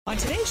On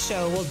today's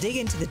show, we'll dig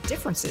into the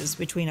differences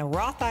between a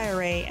Roth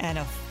IRA and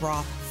a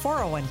Roth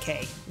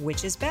 401k.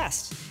 Which is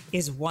best?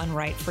 Is one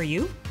right for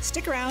you?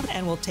 Stick around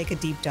and we'll take a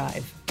deep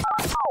dive.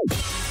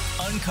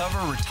 Uncover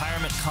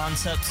retirement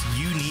concepts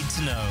you need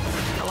to know.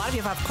 A lot of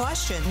you have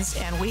questions,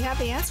 and we have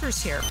the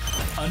answers here.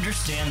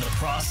 Understand the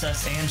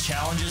process and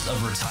challenges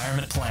of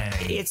retirement planning.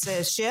 It's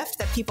a shift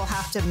that people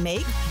have to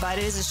make, but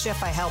it is a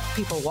shift I help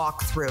people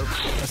walk through.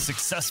 A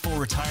successful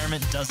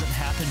retirement doesn't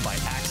happen by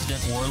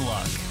accident or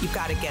luck. You've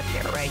got to get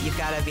there, right? You've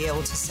got to be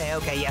able to say,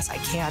 okay, yes, I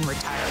can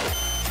retire.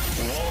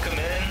 Welcome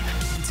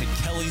in to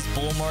Kelly's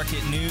Bull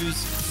Market News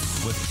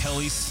with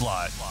Kelly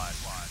Slot.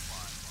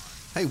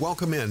 Hey,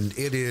 welcome in.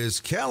 It is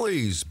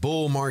Kelly's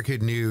Bull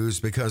Market News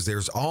because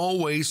there's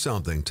always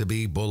something to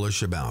be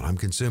bullish about. I'm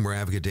consumer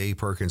advocate Dave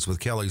Perkins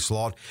with Kelly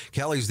Slot.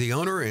 Kelly's the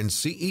owner and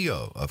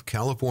CEO of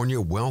California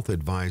Wealth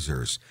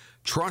Advisors.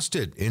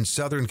 Trusted in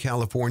Southern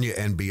California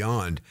and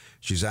beyond.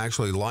 She's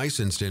actually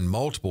licensed in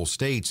multiple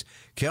states.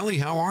 Kelly,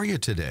 how are you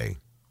today?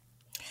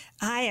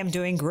 I am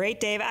doing great,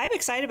 Dave. I'm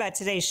excited about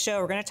today's show.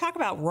 We're going to talk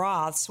about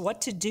Roths,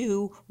 what to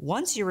do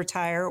once you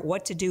retire,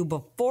 what to do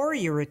before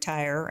you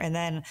retire, and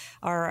then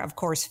our, of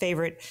course,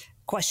 favorite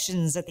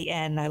questions at the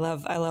end. I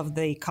love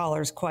the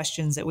callers'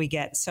 questions that we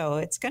get. So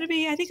it's going to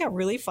be, I think, a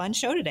really fun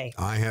show today.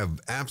 I have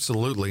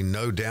absolutely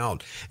no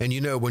doubt. And,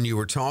 when you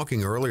were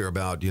talking earlier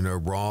about,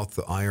 Roth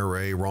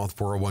IRA, Roth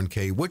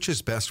 401k, which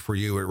is best for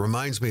you? It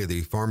reminds me of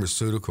the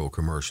pharmaceutical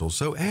commercial.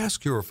 So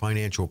ask your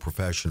financial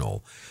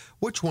professional,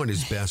 which one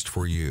is best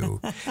for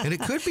you? And it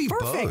could be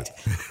both.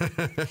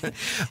 It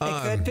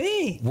could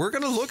be. We're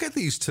going to look at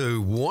these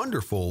two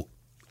wonderful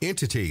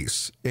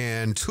entities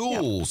and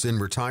tools in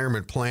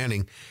retirement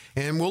planning,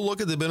 and we'll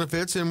look at the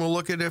benefits and we'll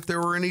look at if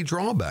there were any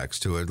drawbacks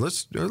to it.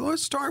 Let's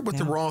start with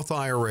the Roth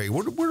IRA.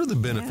 What are the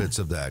benefits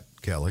of that,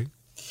 Kelly?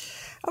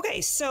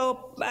 Okay,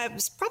 so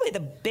probably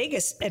the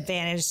biggest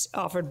advantage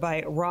offered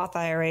by Roth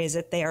IRA is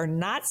that they are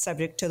not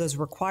subject to those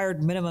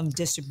required minimum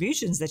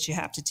distributions that you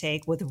have to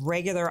take with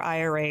regular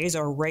IRAs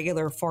or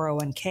regular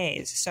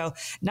 401ks. So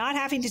not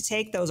having to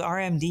take those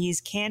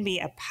RMDs can be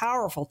a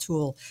powerful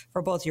tool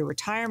for both your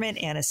retirement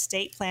and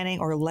estate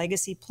planning or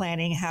legacy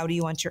planning. How do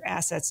you want your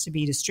assets to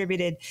be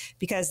distributed?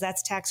 Because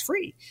that's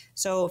tax-free.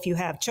 So if you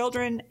have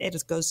children, it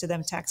goes to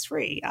them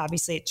tax-free.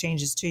 Obviously, it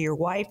changes to your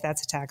wife.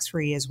 That's a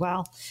tax-free as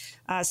well.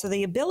 So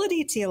the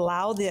ability to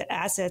allow the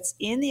assets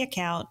in the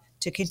account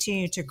to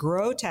continue to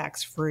grow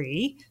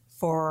tax-free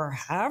for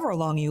however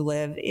long you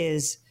live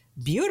is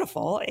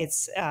beautiful.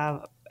 It's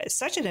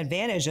such an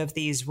advantage of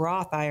these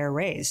Roth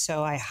IRAs.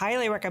 So I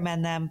highly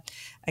recommend them.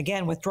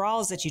 Again,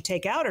 withdrawals that you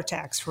take out are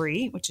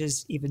tax-free, which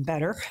is even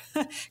better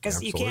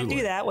because you can't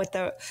do that with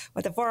the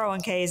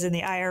 401ks and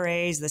the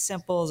IRAs, the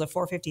simples, the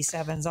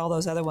 457s, all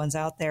those other ones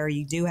out there.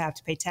 You do have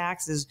to pay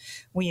taxes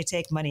when you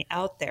take money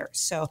out there.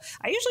 So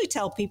I usually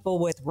tell people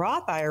with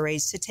Roth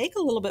IRAs to take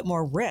a little bit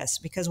more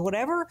risk because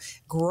whatever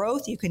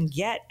growth you can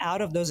get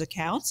out of those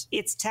accounts,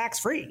 it's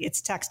tax-free. It's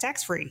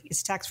tax-free.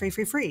 It's tax-free,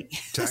 free.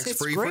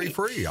 Tax-free,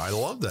 free. I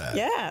love that.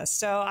 Yeah.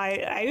 So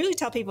I usually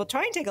tell people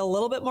try and take a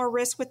little bit more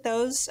risk with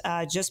those.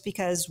 Just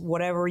because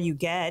whatever you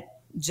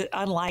get,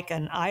 unlike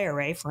an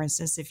IRA, for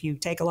instance, if you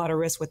take a lot of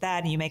risk with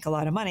that and you make a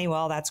lot of money,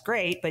 well, that's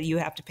great, but you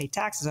have to pay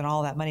taxes on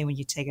all that money when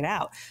you take it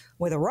out.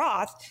 With a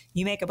Roth,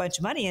 you make a bunch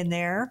of money in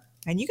there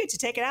and you get to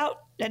take it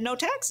out at no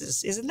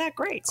taxes. Isn't that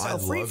great? So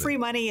free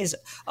money is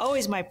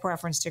always my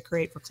preference to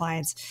create for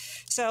clients.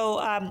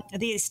 So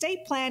the estate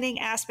planning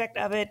aspect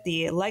of it,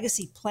 the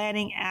legacy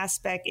planning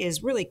aspect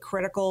is really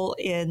critical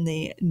in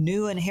the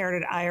new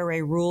inherited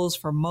IRA rules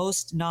for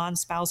most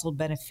non-spousal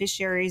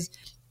beneficiaries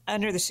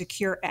under the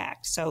Secure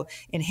Act. So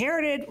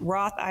inherited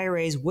Roth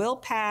IRAs will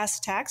pass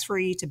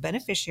tax-free to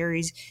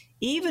beneficiaries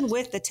even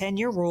with the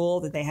 10-year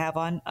rule that they have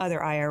on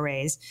other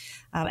IRAs,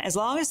 as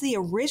long as the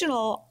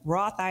original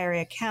Roth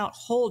IRA account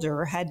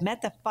holder had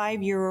met the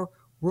 5-year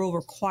rule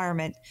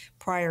requirement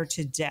prior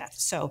to death.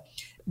 So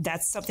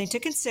that's something to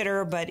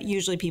consider, but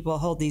usually people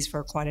hold these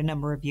for quite a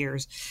number of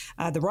years.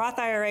 The Roth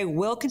IRA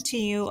will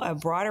continue a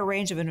broader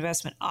range of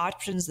investment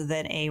options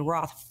than a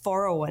Roth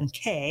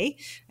 401k,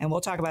 and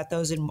we'll talk about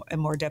those in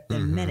more depth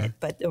in a minute.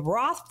 But the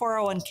Roth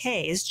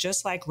 401ks,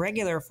 just like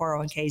regular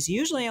 401ks,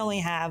 usually only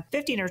have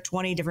 15 or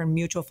 20 different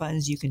mutual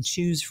funds you can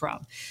choose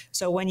from.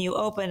 So when you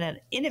open an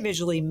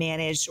individually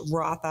managed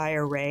Roth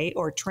IRA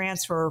or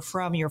transfer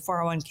from your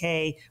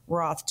 401k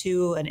Roth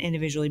to an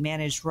individually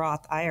managed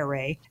Roth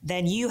IRA,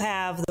 then you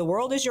have the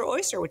world is your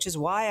oyster, which is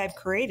why I've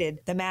created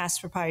the mass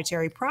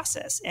proprietary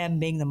process, M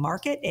being the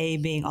market, A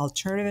being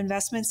alternative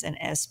investments, and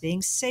S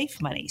being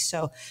safe money.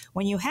 So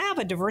when you have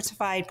a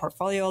diversified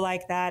portfolio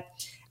like that,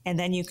 And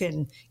then you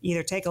can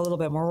either take a little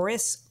bit more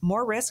risk,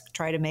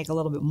 try to make a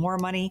little bit more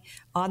money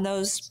on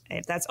those.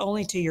 If that's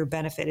only to your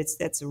benefit,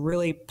 that's a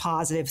really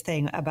positive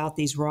thing about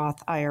these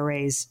Roth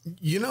IRAs.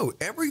 You know,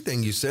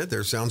 everything you said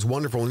there sounds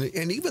wonderful.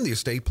 And even the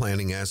estate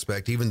planning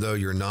aspect, even though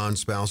your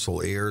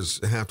non-spousal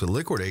heirs have to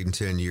liquidate in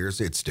 10 years,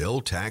 it's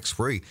still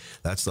tax-free.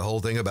 That's the whole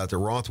thing about the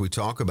Roth. We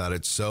talk about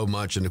it so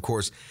much. And of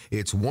course,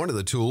 it's one of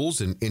the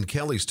tools in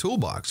Kelly's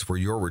toolbox for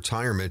your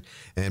retirement.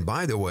 And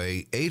by the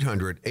way,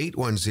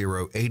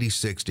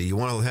 800-810-8060. You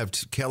want to have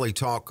Kelly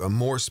talk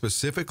more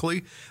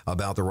specifically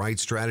about the right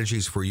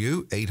strategies for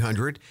you?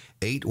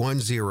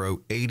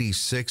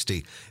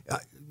 800-810-8060.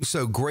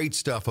 So great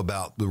stuff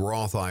about the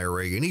Roth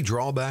IRA. Any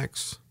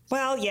drawbacks?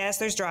 Well, yes,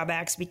 there's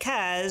drawbacks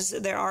because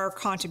there are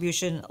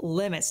contribution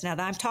limits. Now,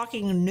 I'm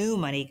talking new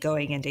money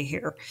going into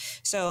here.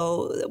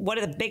 So one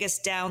of the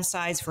biggest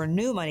downsides for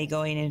new money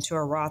going into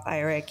a Roth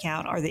IRA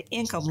account are the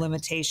income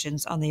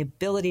limitations on the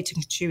ability to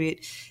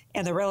contribute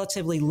and the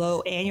relatively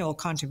low annual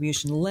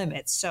contribution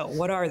limits. So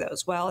what are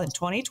those? Well, in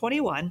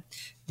 2021,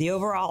 the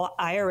overall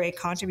IRA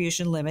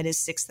contribution limit is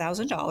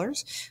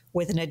 $6,000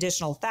 with an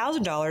additional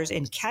 $1,000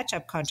 in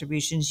catch-up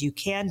contributions you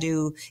can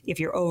do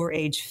if you're over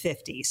age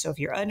 50. So if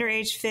you're under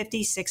age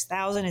 50,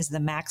 $6,000 is the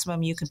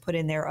maximum you can put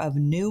in there of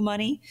new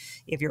money.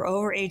 If you're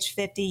over age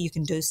 50, you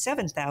can do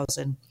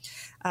 $7,000.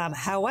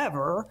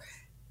 However,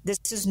 this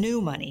is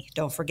new money,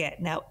 don't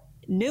forget. Now,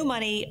 new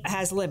money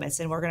has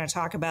limits, and we're going to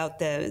talk about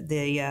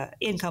the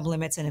income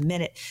limits in a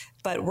minute.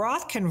 But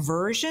Roth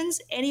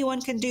conversions, anyone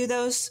can do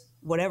those,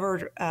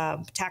 whatever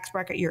tax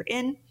bracket you're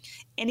in.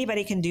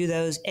 Anybody can do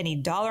those. Any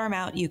dollar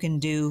amount you can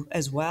do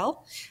as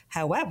well.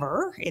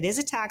 However, it is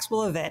a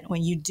taxable event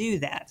when you do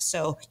that.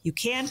 So you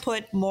can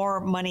put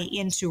more money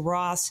into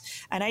Roths.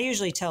 And I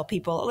usually tell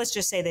people, let's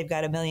just say they've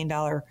got $1 million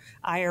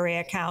IRA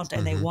account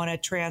and they want to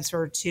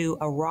transfer to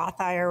a Roth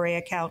IRA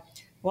account.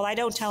 Well, I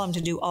don't tell them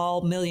to do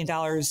all $1 million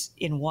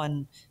in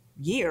one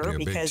year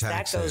because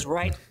that goes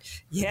right.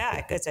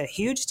 Yeah, it's a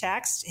huge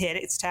tax hit.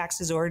 It's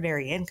taxed as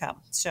ordinary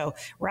income. So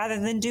rather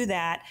than do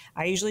that,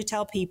 I usually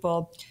tell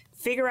people,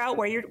 figure out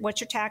what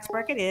your tax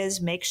bracket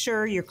is. Make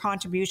sure your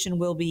contribution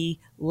will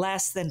be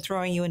less than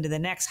throwing you into the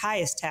next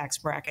highest tax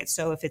bracket.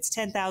 So if it's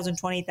 $10,000,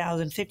 $20,000,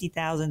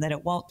 $50,000, then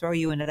it won't throw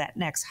you into that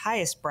next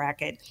highest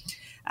bracket.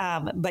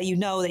 But you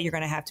know that you're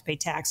going to have to pay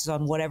taxes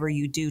on whatever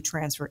you do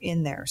transfer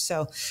in there.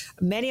 So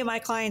many of my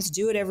clients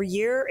do it every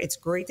year. It's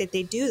great that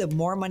they do. The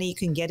more money you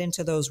can get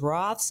into those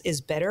Roths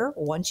is better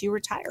once you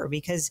retire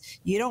because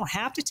you don't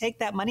have to take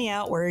that money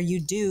out where you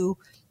do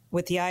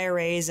with the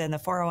IRAs and the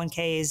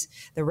 401ks,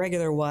 the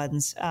regular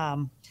ones.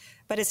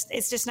 But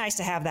it's just nice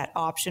to have that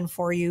option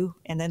for you,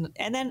 and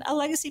then a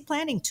legacy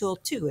planning tool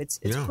too. It's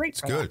great.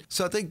 It's good.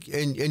 So I think,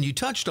 and you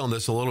touched on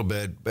this a little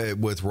bit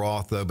with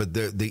Roth, but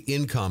the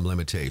income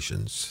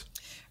limitations.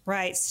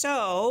 Right.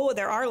 So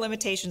there are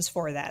limitations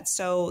for that.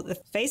 So the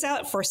phase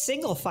out for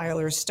single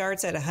filers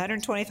starts at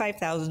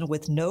 $125,000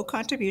 with no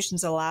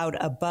contributions allowed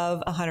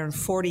above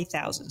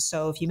 $140,000.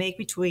 So if you make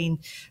between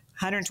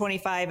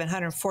 $125,000 and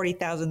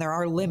 $140,000, there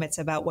are limits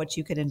about what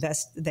you can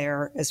invest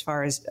there as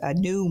far as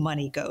new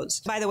money goes.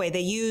 By the way, they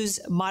use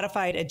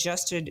modified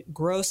adjusted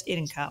gross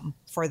income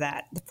for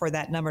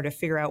that number to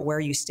figure out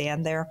where you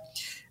stand there.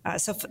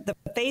 So the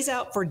phase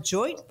out for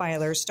joint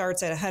filers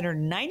starts at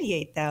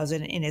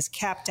 $198,000 and is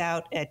capped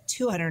out at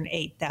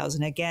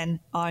 $208,000, again,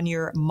 on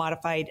your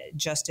modified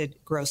adjusted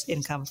gross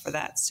income for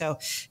that. So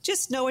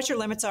just know what your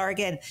limits are.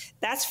 Again,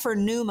 that's for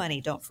new money,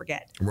 don't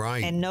forget.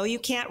 Right. And no, you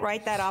can't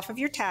write that off of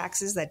your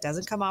taxes. That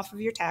doesn't come off of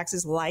your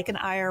taxes like an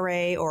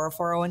IRA or a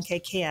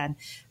 401k can.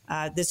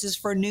 This is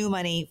for new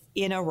money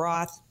in a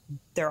Roth.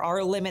 There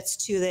are limits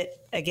to it.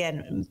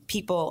 Again,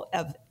 people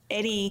of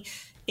any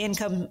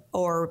income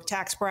or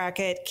tax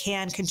bracket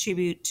can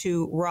contribute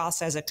to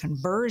Roths as a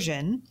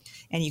conversion,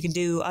 and you can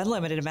do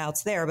unlimited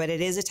amounts there, but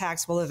it is a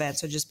taxable event,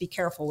 so just be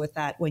careful with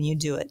that when you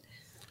do it.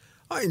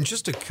 All right, in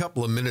just a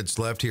couple of minutes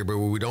left here, but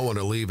we don't want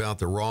to leave out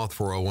the Roth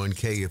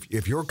 401k.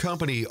 If your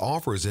company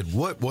offers it,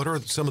 what are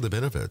some of the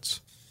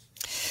benefits?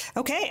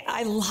 Okay,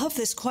 I love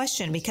this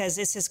question because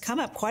this has come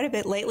up quite a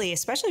bit lately,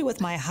 especially with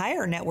my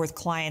higher net worth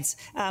clients.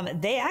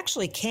 They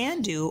actually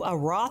can do a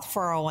Roth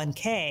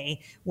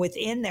 401k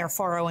within their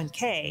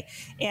 401k,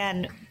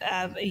 and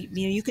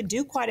you can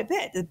do quite a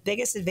bit. The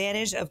biggest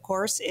advantage, of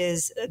course,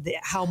 is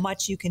how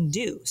much you can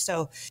do.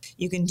 So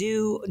you can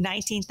do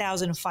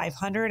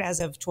 $19,500 as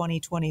of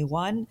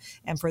 2021,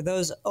 and for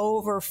those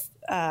over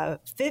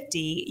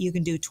 50, you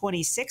can do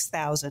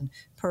 $26,000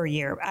 per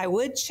year. I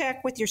would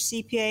check with your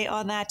CPA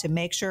on that to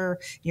make sure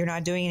you're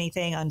not doing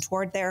anything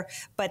untoward there,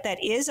 but that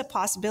is a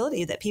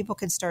possibility that people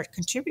can start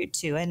contribute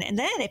to. And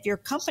then if your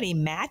company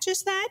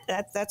matches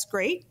that's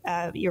great.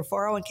 Your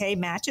 401k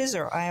matches,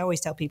 or I always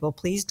tell people,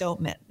 please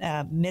don't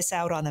miss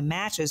out on the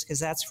matches because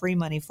that's free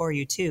money for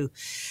you too.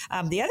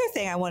 The other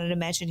thing I wanted to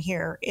mention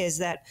here is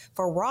that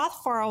for Roth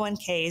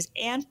 401ks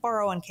and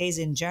 401ks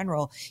in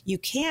general, you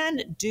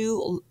can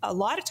do a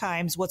lot of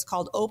times what's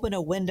called open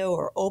a window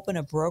or open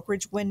a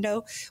brokerage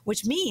window,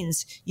 which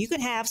means you can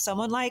have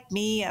someone like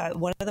me,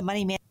 one of the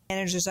money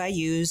managers I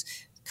use,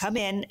 come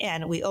in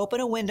and we open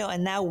a window,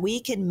 and now we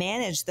can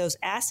manage those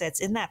assets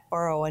in that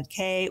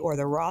 401k or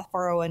the Roth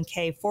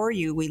 401k for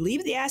you. We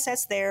leave the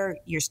assets there.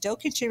 You're still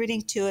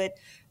contributing to it.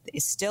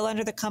 It's still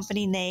under the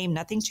company name.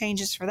 Nothing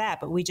changes for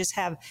that, but we just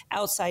have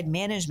outside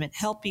management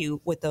help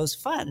you with those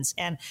funds.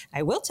 And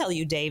I will tell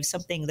you, Dave,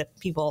 something that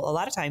people a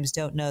lot of times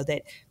don't know,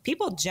 that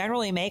people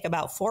generally make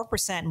about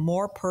 4%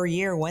 more per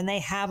year when they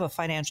have a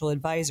financial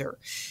advisor.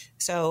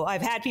 So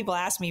I've had people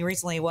ask me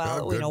recently,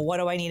 well, what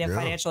do I need a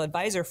financial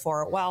advisor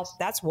for? Well,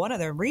 that's one of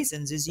the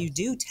reasons is you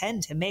do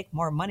tend to make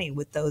more money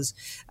with those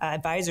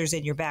advisors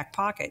in your back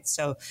pocket.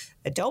 So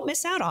don't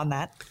miss out on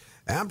that.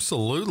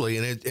 Absolutely.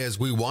 And as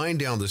we wind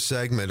down the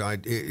segment,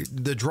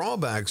 the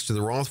drawbacks to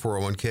the Roth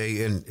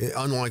 401k, and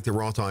unlike the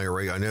Roth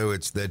IRA, I know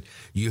it's that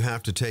you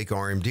have to take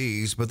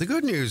RMDs, but the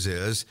good news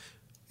is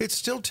it's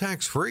still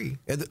tax-free.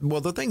 Well,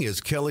 the thing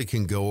is, Kelly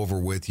can go over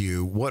with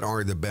you what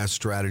are the best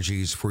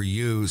strategies for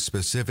you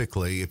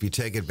specifically if you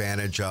take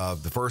advantage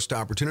of the first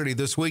opportunity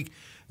this week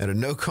at a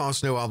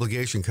no-cost,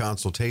 no-obligation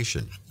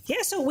consultation.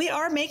 Yeah, so we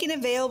are making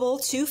available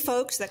to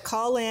folks that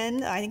call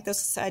in. I think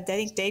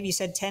Dave, you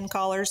said 10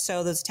 callers.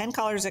 So those 10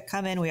 callers that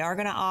come in, we are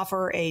going to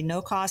offer a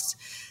no-cost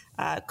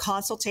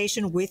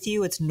consultation with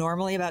you. It's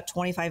normally about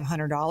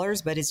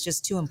 $2,500, but it's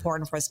just too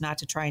important for us not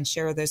to try and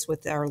share this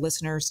with our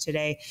listeners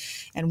today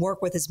and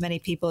work with as many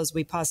people as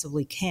we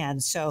possibly can.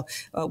 So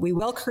we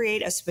will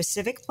create a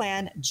specific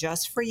plan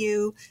just for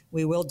you.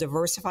 We will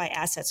diversify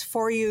assets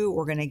for you.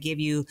 We're going to give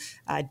you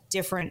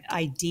different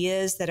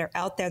ideas that are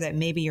out there that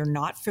maybe you're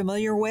not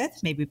familiar with,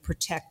 maybe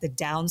protect the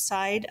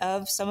downside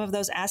of some of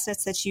those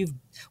assets that you've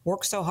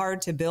worked so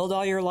hard to build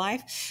all your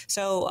life.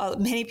 So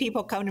many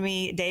people come to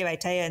me, Dave, I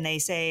tell you, and they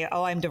say,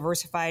 oh, I'm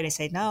diversified. I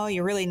say, no,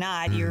 you're really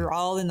not. You're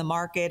all in the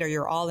market, or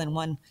you're all in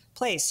one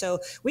place. So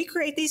we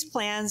create these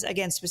plans,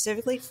 again,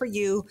 specifically for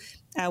you.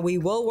 We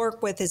will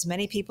work with as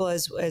many people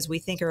as we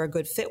think are a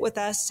good fit with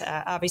us.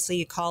 Obviously,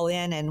 you call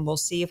in and we'll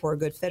see if we're a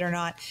good fit or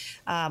not.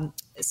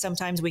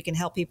 Sometimes we can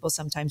help people,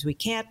 sometimes we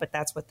can't, but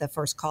that's what the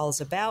first call is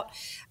about.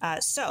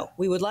 So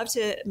we would love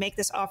to make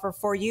this offer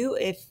for you.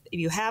 If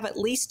you have at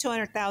least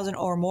 $200,000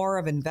 or more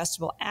of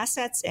investable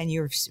assets and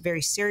you're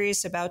very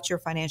serious about your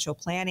financial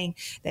planning,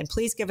 then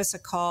please give us a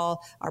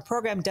call. Our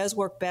program does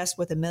work best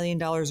with $1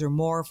 million or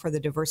more for the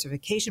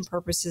diversification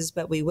purposes,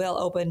 but we will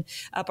open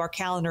up our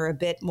calendar a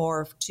bit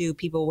more to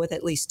people with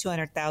at least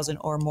 $200,000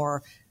 or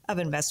more of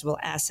investable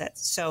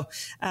assets. So,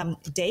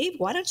 Dave,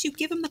 why don't you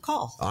give him the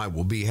call? I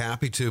will be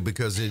happy to,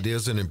 because it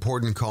is an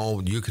important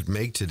call you could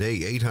make today.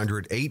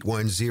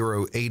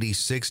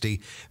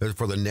 800-810-8060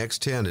 for the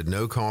next 10 at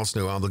no cost,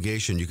 no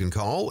obligation. You can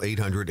call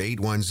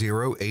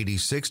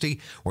 800-810-8060,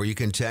 or you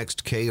can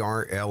text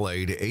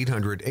KRLA to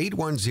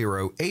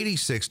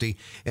 800-810-8060,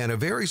 and a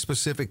very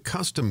specific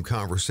custom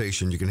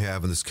conversation you can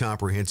have in this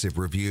comprehensive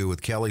review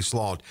with Kelly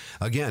Slaught.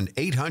 Again,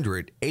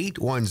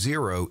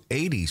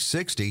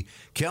 800-810-8060.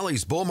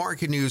 Kelly's Bull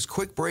Market News.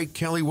 Quick break.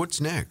 Kelly, what's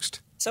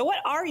next? So what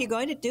are you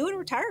going to do in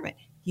retirement?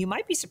 You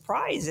might be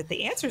surprised at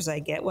the answers I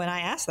get when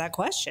I ask that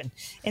question.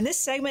 In this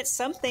segment,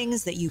 some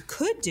things that you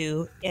could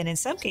do, and in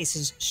some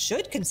cases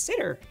should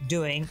consider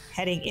doing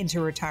heading into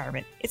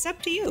retirement. It's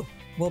up to you.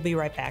 We'll be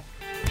right back.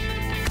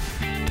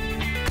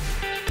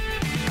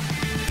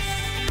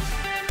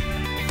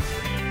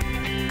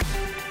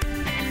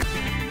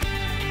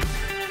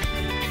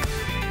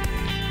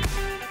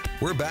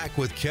 We're back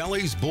with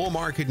Kelly's Bull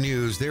Market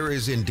News. There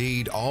is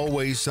indeed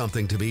always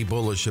something to be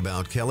bullish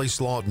about. Kelly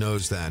Slaught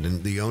knows that,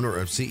 and the owner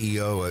of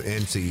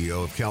CEO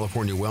of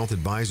California Wealth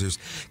Advisors.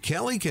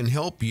 Kelly can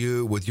help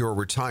you with your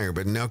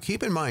retirement. Now,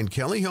 keep in mind,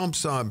 Kelly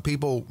helps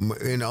people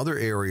in other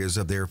areas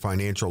of their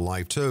financial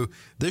life, too.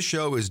 This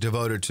show is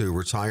devoted to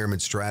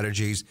retirement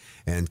strategies,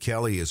 and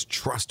Kelly is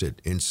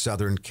trusted in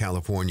Southern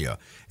California.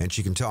 And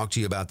she can talk to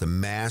you about the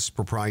mass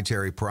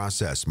proprietary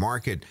process,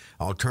 market,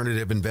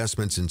 alternative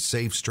investments, and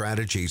safe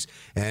strategies.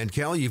 And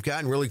Kelly, you've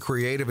gotten really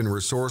creative and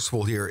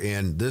resourceful here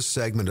in this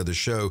segment of the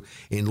show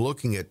in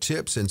looking at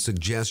tips and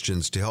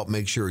suggestions to help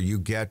make sure you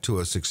get to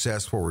a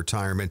successful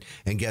retirement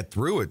and get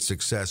through it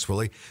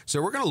successfully.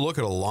 So we're going to look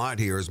at a lot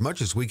here, as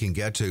much as we can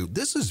get to.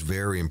 This is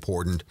very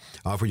important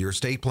for your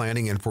estate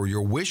planning and for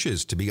your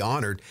wishes to be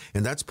honored,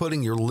 and that's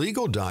putting your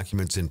legal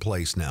documents in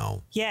place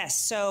now.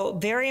 Yes, so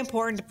very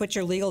important to put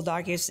your legal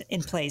documents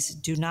in place.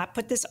 Do not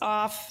put this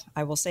off.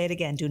 I will say it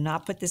again, do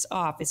not put this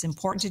off. It's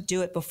important to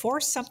do it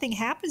before something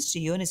happens to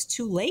you and it's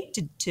too late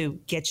to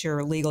get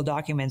your legal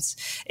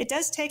documents. It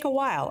does take a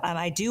while.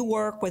 I do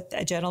work with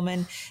a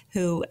gentleman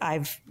who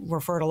I've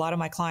referred a lot of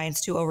my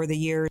clients to over the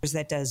years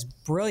that does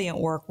brilliant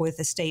work with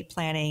estate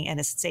planning and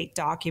estate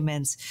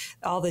documents,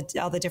 all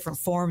the different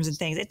forms and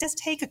things. It does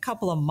take a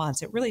couple of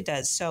months. It really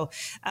does. So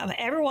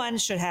everyone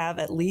should have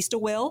at least a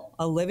will,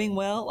 a living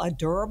will, a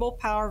durable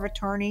power of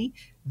attorney,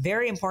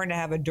 Very important to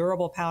have a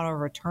durable power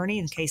of attorney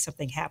in case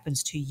something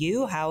happens to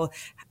you.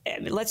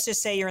 Let's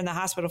just say you're in the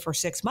hospital for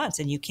 6 months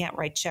and you can't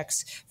write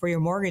checks for your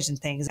mortgage and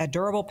things. A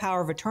durable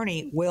power of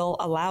attorney will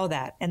allow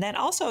that. And then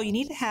also you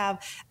need to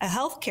have a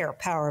healthcare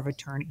power of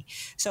attorney.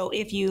 So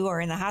if you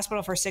are in the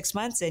hospital for 6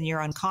 months and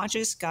you're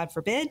unconscious, God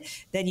forbid,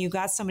 then you've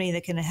got somebody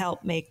that can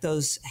help make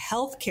those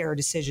healthcare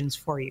decisions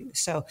for you.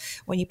 So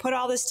when you put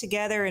all this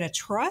together in a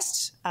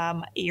trust,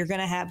 you're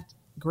going to have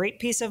great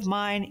peace of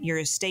mind. Your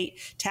estate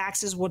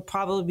taxes would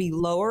probably be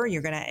lower.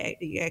 You're going to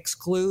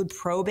exclude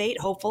probate,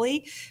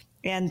 hopefully.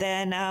 And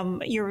then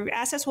your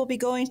assets will be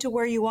going to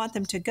where you want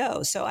them to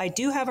go. So I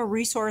do have a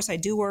resource. I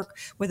do work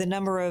with a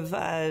number of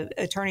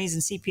attorneys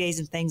and CPAs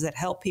and things that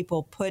help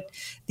people put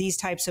these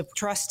types of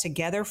trusts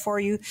together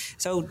for you.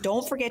 So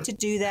don't forget to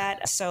do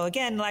that. So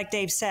again, like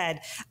Dave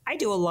said, I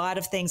do a lot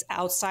of things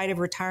outside of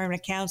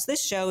retirement accounts.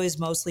 This show is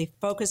mostly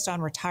focused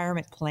on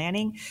retirement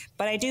planning,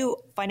 but I do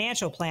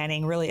financial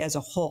planning really as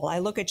a whole. I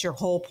look at your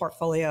whole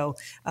portfolio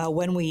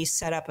when we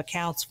set up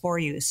accounts for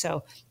you.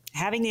 So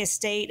having the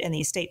estate and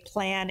the estate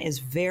plan is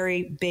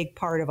very big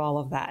part of all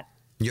of that.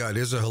 Yeah, it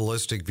is a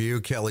holistic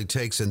view Kelly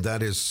takes, and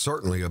that is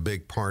certainly a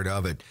big part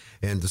of it.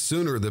 And the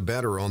sooner the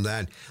better on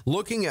that.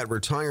 Looking at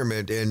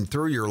retirement and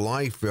through your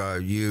life,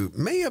 you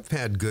may have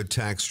had good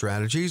tax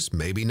strategies,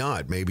 maybe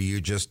not. Maybe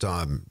you just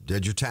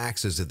did your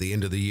taxes at the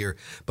end of the year.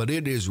 But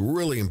it is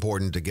really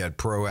important to get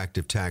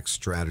proactive tax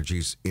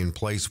strategies in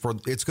place.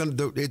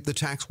 The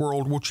tax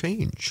world will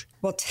change.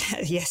 Well,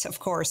 yes, of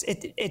course,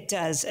 it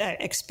does.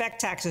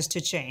 Expect taxes to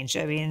change.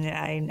 I mean,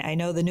 I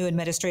know the new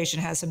administration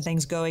has some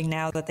things going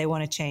now that they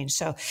want to change.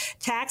 So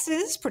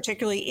taxes,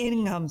 particularly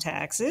income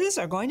taxes,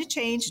 are going to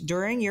change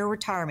during your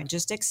retirement.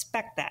 Just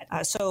expect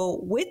that. So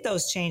with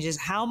those changes,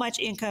 how much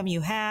income you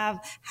have,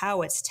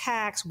 how it's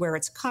taxed, where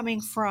it's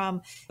coming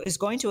from is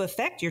going to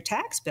affect your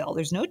tax bill.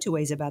 There's no two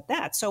ways about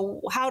that.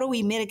 So how do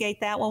we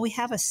mitigate that? Well, we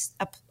have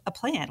a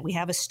plan. We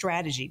have a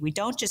strategy. We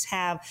don't just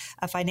have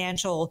a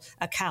financial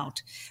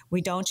account.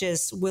 We don't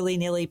just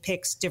willy-nilly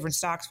pick different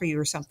stocks for you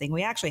or something.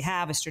 We actually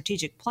have a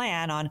strategic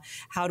plan on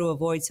how to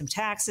avoid some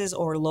taxes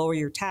or lower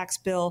your tax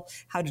bill,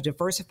 how to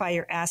diversify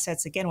your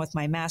assets, again, with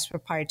my mass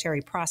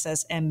proprietary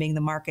process, M being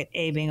the market,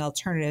 A being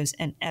alternatives,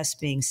 and S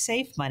being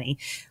safe money.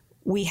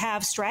 We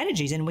have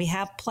strategies and we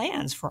have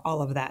plans for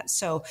all of that.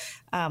 So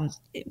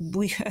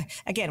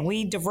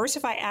we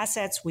diversify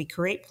assets, we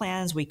create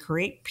plans, we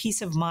create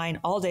peace of mind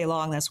all day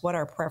long. That's what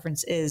our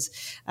preference is.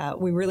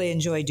 We really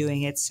enjoy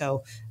doing it.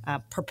 So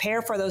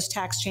prepare for those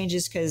tax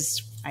changes,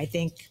 because I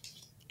think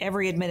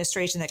every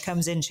administration that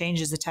comes in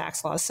changes the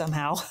tax laws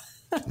somehow.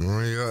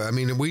 Well, yeah,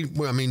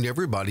 I mean,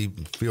 everybody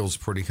feels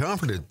pretty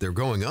confident they're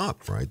going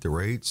up, right? The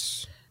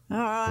rates. Oh,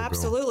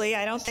 absolutely.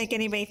 I don't think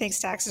anybody thinks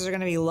taxes are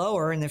going to be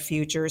lower in the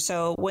future.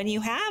 So when you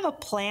have a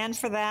plan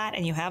for that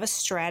and you have a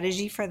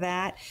strategy for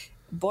that,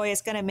 boy,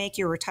 it's going to make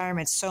your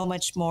retirement so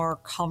much more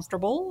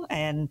comfortable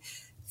and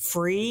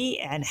free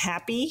and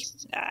happy.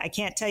 I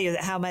can't tell you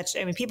how much.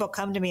 I mean, people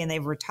come to me and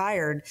they've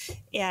retired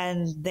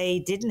and they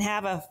didn't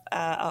have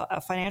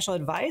a financial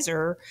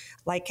advisor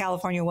like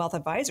California Wealth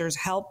Advisors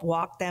help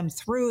walk them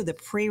through the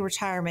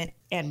pre-retirement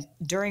and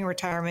during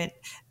retirement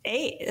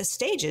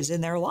stages in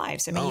their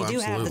lives. I mean, you do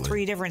have the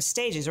 3 different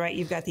stages, right?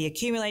 You've got the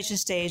accumulation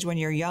stage when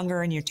you're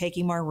younger and you're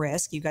taking more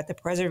risk. You've got the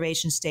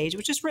preservation stage,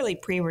 which is really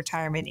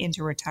pre-retirement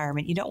into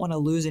retirement. You don't want to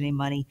lose any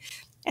money.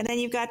 And then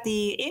you've got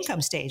the income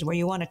stage where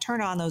you want to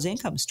turn on those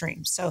income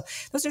streams. So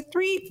those are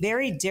 3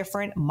 very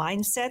different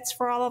mindsets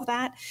for all of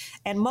that.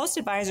 And most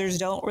advisors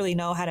don't really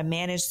know how to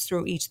manage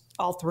through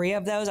all 3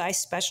 of those. I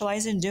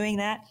specialize in doing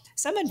that.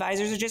 Some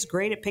advisors are just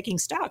great at picking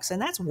stocks,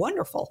 and that's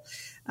wonderful.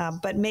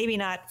 But maybe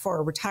not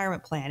for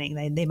retirement planning.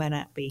 They might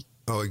not be.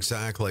 Oh,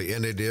 exactly.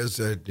 And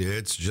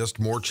it's just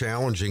more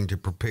challenging to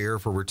prepare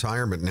for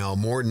retirement now,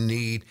 more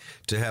need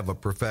to have a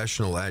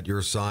professional at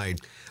your side.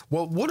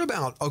 Well, what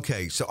about,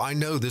 so I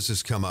know this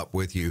has come up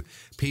with you,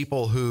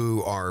 people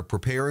who are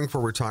preparing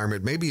for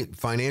retirement, maybe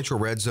financial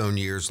red zone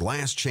years,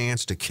 last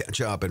chance to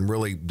catch up and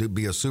really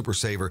be a super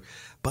saver,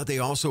 but they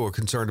also are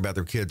concerned about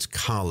their kids'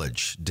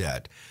 college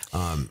debt.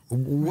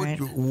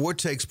 What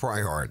takes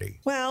priority?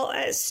 Well,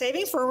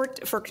 saving for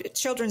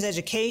children's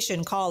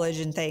education, college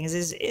and things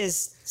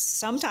is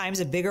sometimes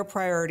a bigger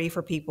priority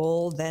for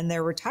people than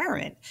their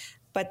retirement.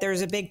 But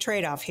there's a big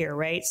trade-off here,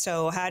 right?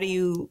 So how do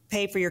you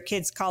pay for your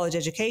kids' college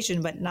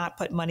education but not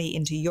put money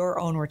into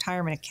your own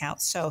retirement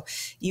account? So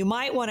you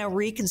might want to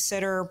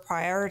reconsider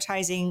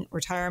prioritizing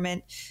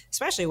retirement,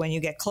 especially when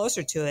you get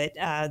closer to it,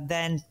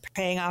 than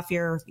paying off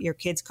your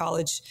kids'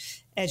 college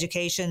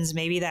educations.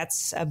 Maybe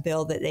that's a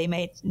bill that they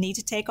may need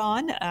to take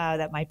on.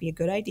 That might be a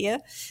good idea.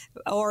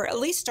 Or at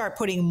least start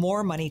putting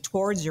more money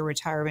towards your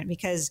retirement,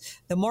 because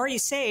the more you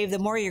save, the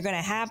more you're going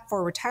to have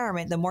for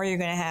retirement, the more you're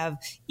going to have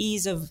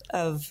ease of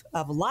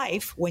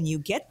life when you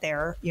get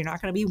there. You're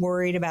not going to be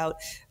worried about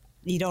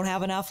you don't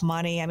have enough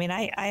money. I mean,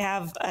 I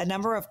have I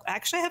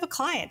have a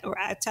client.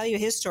 I'll tell you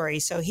his story.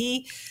 So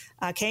he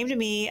came to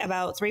me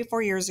about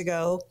 3-4 years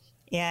ago,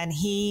 and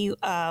he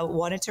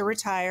wanted to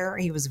retire.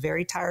 He was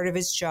very tired of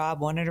his job,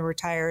 wanted to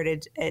retire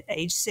at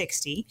age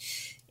 60.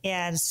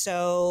 And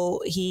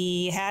so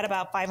he had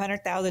about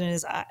 $500,000 in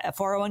his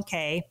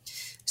 401k.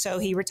 So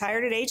he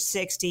retired at age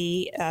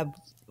 60.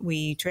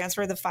 We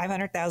transferred the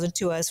 $500,000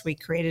 to us. We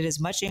created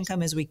as much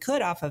income as we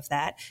could off of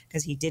that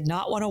because he did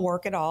not want to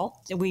work at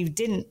all. We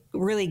didn't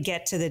really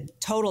get to the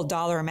total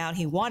dollar amount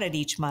he wanted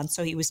each month.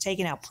 So he was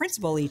taking out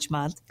principal each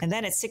month. And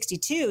then at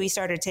 62, he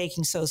started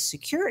taking Social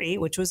Security,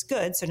 which was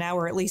good. So now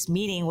we're at least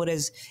meeting what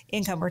his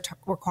income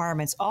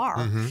requirements are.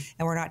 And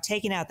we're not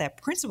taking out that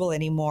principal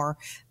anymore.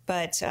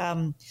 But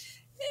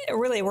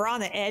really, we're on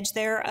the edge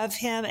there of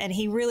him, and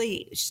he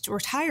really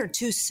retired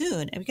too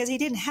soon because he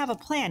didn't have a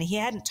plan. He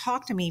hadn't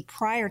talked to me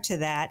prior to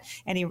that,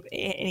 and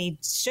he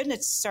shouldn't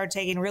have started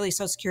taking really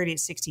Social Security at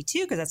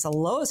 62 because that's the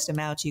lowest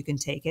amount you can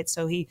take it.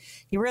 So he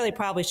really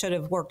probably should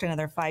have worked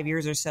another 5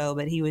 years or so,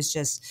 but he was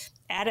just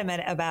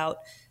adamant about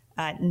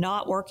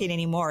not working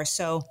anymore.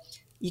 So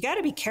you got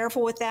to be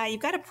careful with that. You've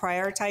got to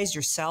prioritize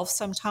yourself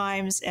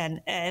sometimes.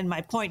 And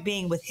my point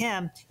being with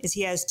him is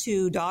he has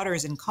 2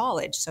 daughters in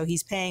college, so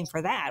he's paying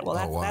for that. Well,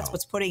 that's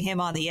what's putting him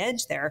on the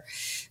edge there.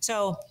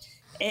 So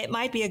it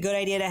might be a good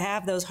idea to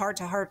have those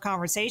heart-to-heart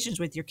conversations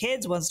with your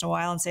kids once in a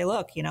while and say,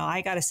 look,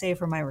 I got to save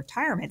for my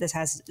retirement. This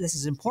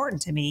is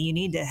important to me. You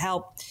need to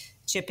help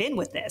chip in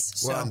with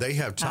this. Well, so, and they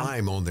have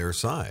time on their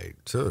side,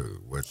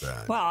 too, with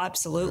that. Well,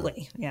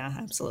 absolutely. Yeah,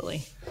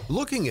 absolutely.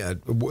 Looking at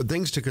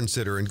things to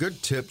consider and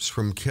good tips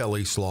from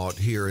Kelly Slaught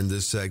here in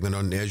this segment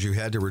on as you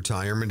head to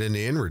retirement and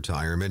in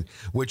retirement,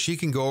 which she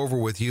can go over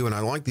with you. And I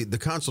like the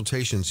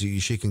consultations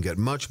she can get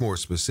much more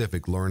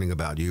specific learning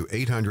about you.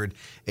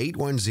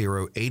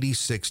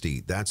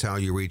 800-810-8060. That's how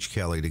you reach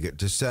Kelly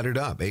to set it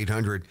up.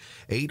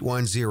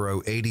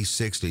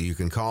 800-810-8060. You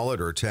can call it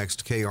or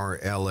text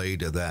KRLA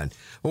to that.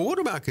 Well, what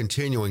about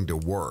continuing to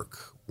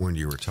work when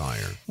you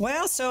retire?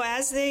 Well, so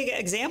as the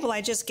example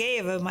I just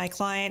gave of my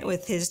client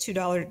with his 2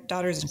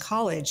 daughters in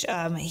college,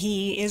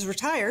 he is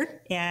retired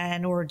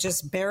and we're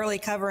just barely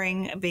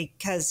covering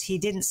because he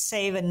didn't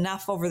save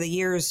enough over the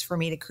years for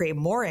me to create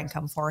more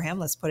income for him.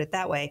 Let's put it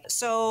that way.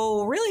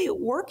 So really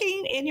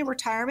working in your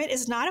retirement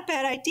is not a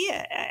bad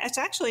idea. It's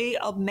actually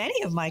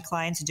many of my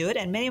clients do it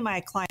and many of my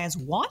clients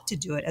want to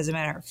do it. As a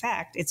matter of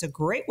fact, it's a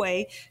great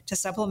way to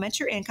supplement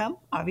your income.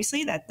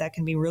 Obviously, that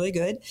can be really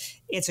good.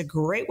 It's a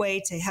great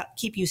way to help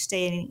keep you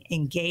staying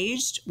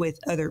engaged with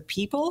other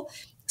people.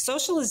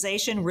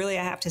 Socialization, really,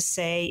 I have to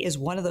say, is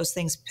one of those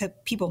things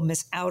people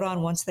miss out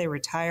on once they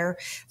retire.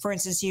 For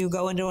instance, you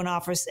go into an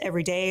office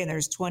every day and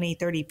there's 20,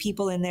 30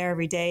 people in there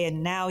every day,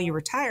 and now you're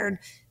retired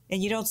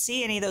and you don't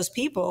see any of those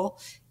people.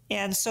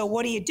 And so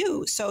what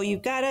do? So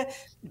you've got to,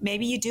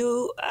 maybe you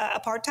do a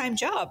part-time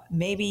job.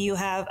 Maybe you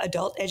have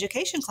adult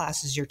education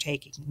classes you're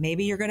taking.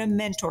 Maybe you're going to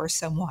mentor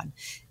someone.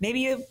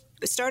 Maybe you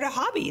start a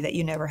hobby that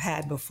you never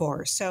had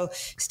before. So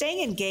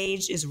staying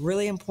engaged is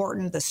really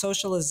important. The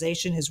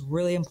socialization is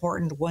really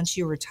important once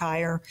you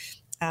retire.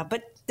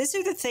 But these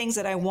are the things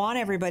that I want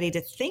everybody to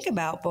think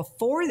about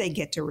before they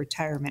get to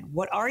retirement.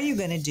 What are you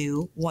going to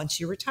do once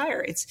you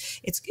retire?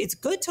 It's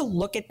good to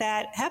look at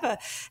that. Have a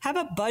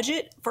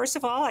budget. First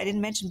of all, I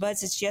didn't mention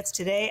budgets yet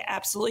today.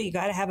 Absolutely, you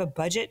got to have a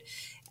budget.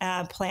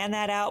 Plan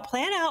that out.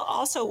 Plan out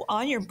also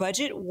on your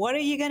budget. What are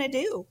you going to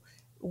do?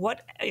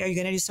 What are you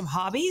going to do? Some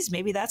hobbies?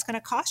 Maybe that's going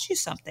to cost you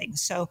something.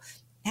 So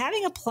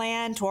having a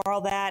plan to all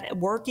that,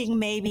 working,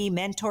 maybe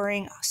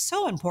mentoring,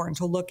 so important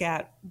to look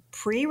at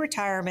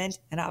pre-retirement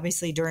and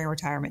obviously during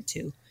retirement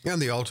too. And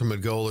the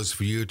ultimate goal is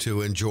for you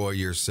to enjoy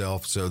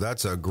yourself. So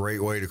that's a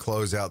great way to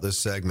close out this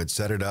segment.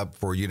 Set it up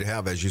for you to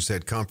have, as you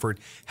said, comfort,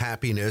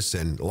 happiness,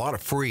 and a lot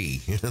of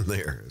free in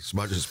there as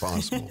much as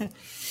possible.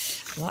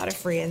 A lot of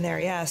free in there,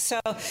 yeah. So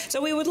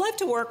we would love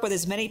to work with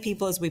as many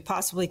people as we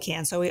possibly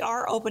can. So we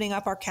are opening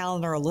up our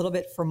calendar a little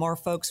bit for more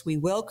folks. We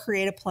will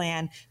create a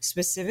plan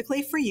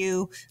specifically for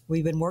you.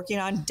 We've been working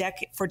on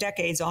for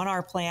decades on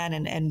our plan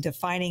and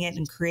defining it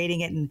and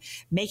creating it and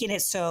making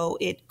it so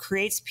it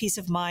creates peace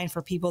of mind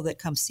for people that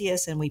come see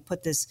us, and we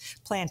put this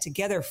plan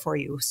together for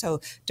you.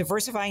 So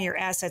diversifying your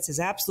assets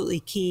is absolutely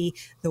key.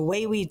 The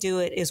way we do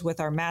it is with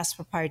our mass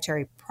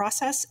proprietary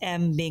process,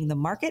 M being the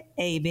market,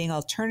 A being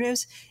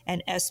alternatives,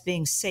 and S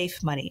being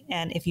safe money.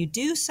 And if you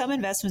do some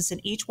investments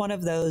in each one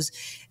of those,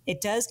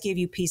 it does give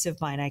you peace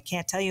of mind. I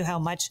can't tell you how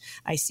much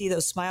I see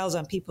those smiles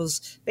on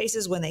people's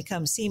faces when they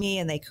come see me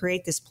and they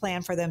create this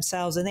plan for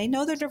themselves and they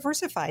know they're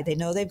diversified. They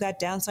know they've got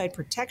downside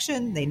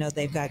protection. They know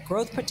they've got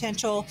growth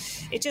potential.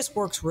 It just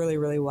works really,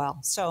 really well.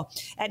 So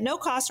at no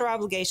cost or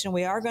obligation,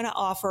 we are going to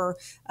offer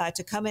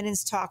to come in and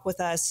talk with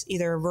us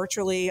either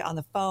virtually on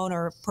the phone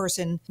or in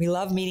person. We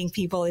love meeting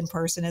people in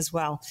person as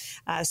well.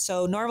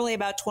 So normally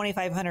about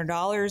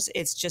 $2,500.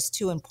 It's just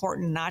too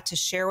important not to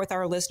share with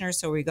our listeners.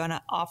 So we're going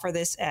to offer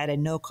this at a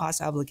no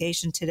cost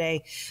obligation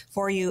today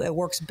for you. It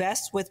works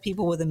best with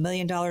people with $1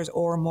 million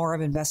or more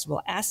of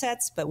investable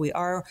assets, but we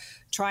are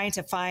trying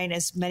to find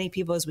as many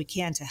people as we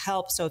can to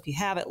help. So if you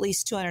have at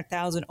least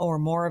 $200,000 or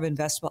more of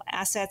investable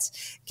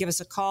assets, give us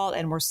a call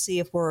and we'll see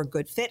if we're a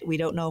good fit. We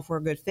don't know if we're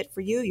a good fit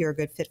for you. You're a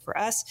good fit for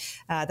us.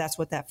 That's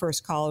what that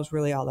first call is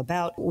really all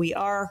about. We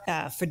are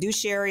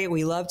fiduciary.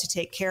 We love to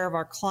take care of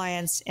our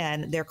clients,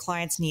 and their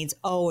clients' needs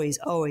always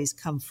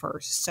come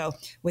first. So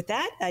with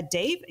that,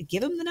 Dave,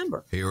 give them the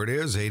number. Here it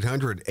is,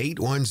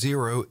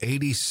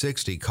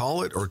 800-810-8060.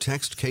 Call it or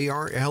text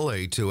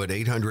KRLA to it,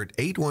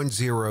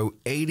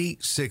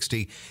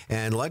 800-810-8060,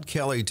 and let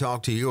Kelly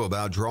talk to you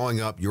about drawing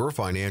up your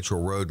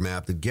financial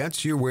roadmap that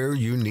gets you where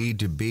you need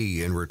to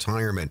be in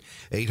retirement.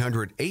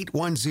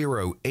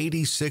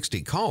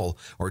 800-810-8060. Call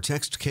or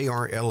text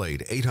KRLA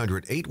to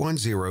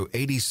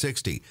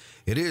 800-810-8060.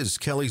 It is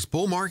Kelly's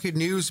Bull Market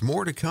News.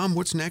 More to come.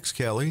 What's next,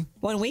 Kelly?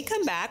 When we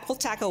come back, we'll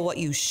tackle what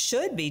you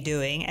should be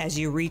doing as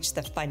you reach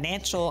the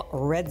financial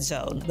red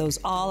zone, those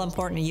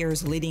all-important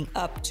years leading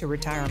up to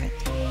retirement.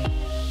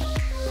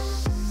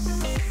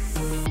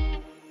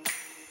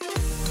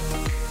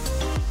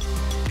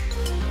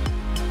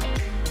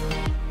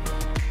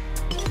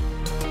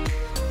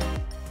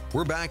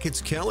 We're back.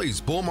 It's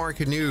Kelly's Bull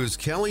Market News.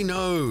 Kelly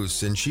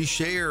knows and she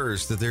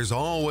shares that there's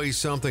always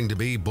something to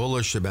be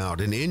bullish about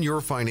and in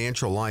your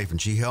financial life.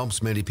 And she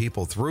helps many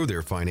people through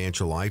their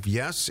financial life.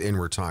 Yes, in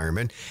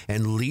retirement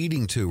and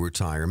leading to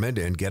retirement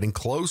and getting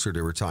closer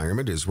to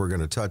retirement, as we're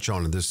going to touch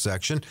on in this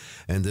section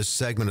and this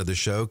segment of the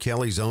show.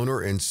 Kelly's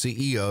owner and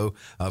CEO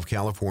of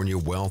California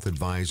Wealth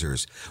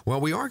Advisors. Well,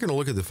 we are going to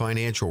look at the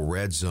financial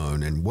red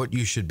zone and what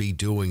you should be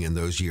doing in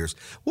those years.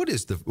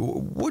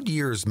 What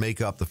years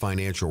make up the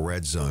financial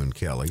red zone,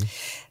 Kelly?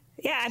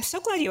 Yeah, I'm so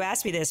glad you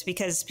asked me this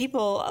because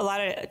people a lot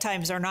of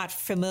times are not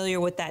familiar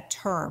with that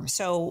term.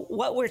 So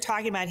what we're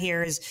talking about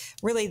here is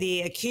really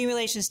the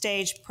accumulation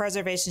stage,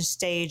 preservation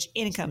stage,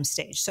 income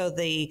stage. So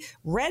the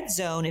red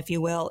zone, if you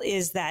will,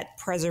 is that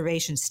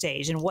preservation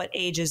stage. And what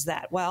age is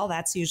that? Well,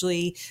 that's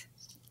usually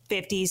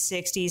 50s,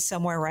 60s,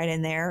 somewhere right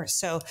in there.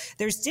 So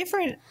there's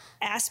different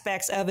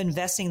aspects of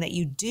investing that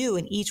you do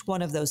in each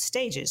one of those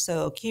stages.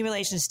 So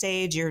accumulation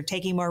stage, you're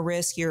taking more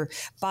risk, you're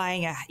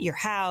buying your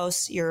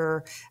house,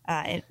 you're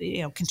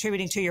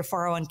contributing to your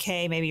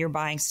 401k, maybe you're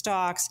buying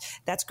stocks.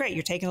 That's great.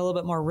 You're taking a little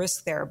bit more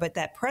risk there. But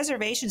that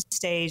preservation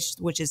stage,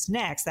 which is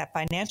next, that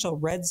financial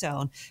red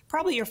zone,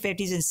 probably your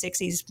 50s and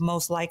 60s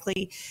most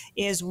likely,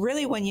 is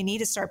really when you need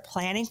to start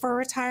planning for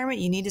retirement.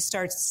 You need to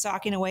start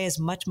stocking away as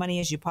much money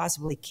as you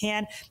possibly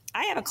can.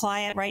 I have a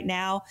client right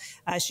now.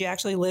 She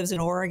actually lives in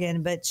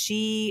Oregon, but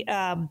she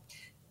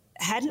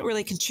hadn't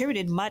really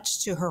contributed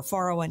much to her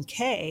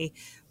 401k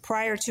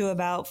prior to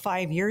about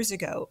 5 years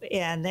ago.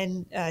 And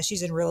then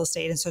she's in real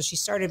estate. And so she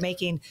started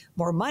making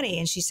more money.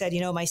 And she said,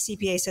 my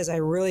CPA says I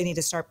really need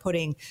to start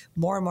putting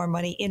more and more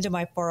money into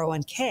my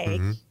 401k.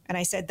 Mm-hmm. And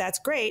I said, that's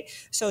great.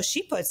 So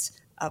she puts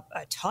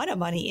a ton of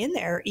money in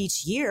there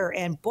each year.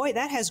 And boy,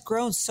 that has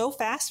grown so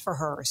fast for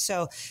her.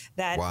 So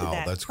that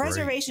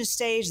preservation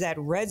stage, that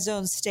red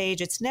zone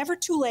stage, it's never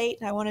too late.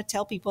 I want to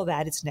tell people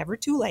that it's never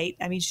too late.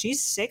 I mean,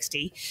 she's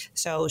 60,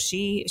 so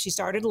she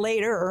started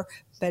later,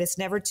 but it's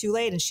never too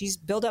late. And she's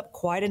built up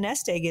quite a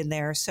nest egg in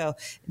there. So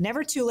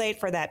never too late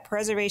for that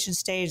preservation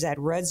stage, that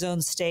red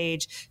zone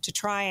stage, to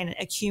try and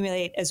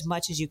accumulate as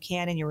much as you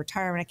can in your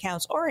retirement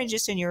accounts or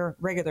just in your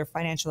regular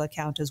financial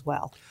account as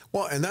well.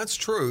 Well, and that's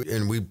true.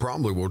 And we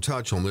probably will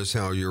touch on this,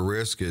 how your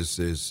risk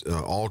is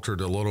altered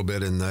a little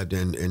bit in that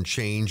and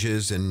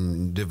changes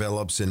and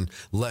develops in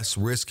less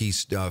risky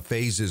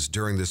phases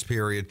during this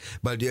period.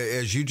 But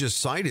as you just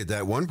cited,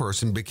 that one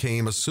person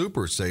became a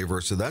super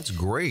saver. So that's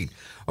great.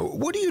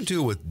 What do you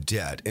do with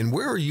debt, and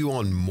where are you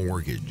on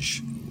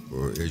mortgage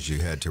as you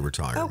head to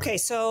retirement? Okay,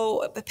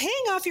 so paying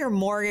off your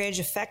mortgage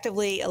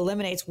effectively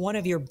eliminates one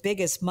of your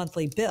biggest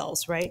monthly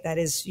bills, right? That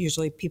is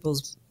usually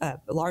people's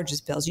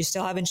largest bills. You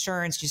still have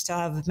insurance, you still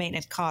have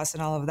maintenance costs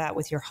and all of that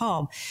with your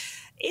home.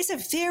 It's a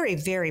very,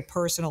 very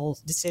personal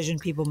decision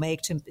people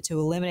make to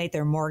eliminate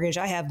their mortgage.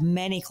 I have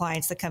many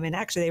clients that come in.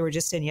 Actually, they were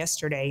just in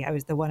yesterday. I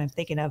was the one I'm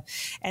thinking of.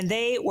 And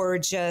they were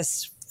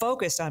just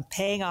focused on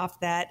paying off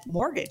that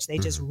mortgage. They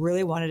just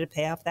really wanted to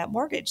pay off that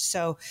mortgage.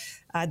 So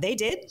they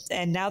did.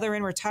 And now they're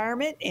in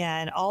retirement,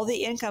 and all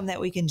the income that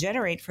we can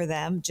generate for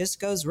them just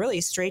goes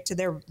really straight to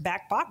their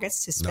back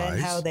pockets to spend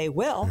how they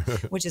will,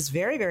 which is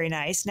very, very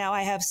nice. Now,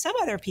 I have some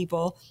other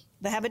people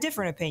that have a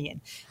different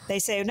opinion. They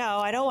say, no,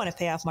 I don't want to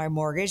pay off my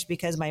mortgage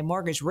because my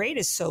mortgage rate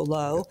is so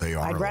low.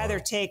 I'd rather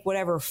take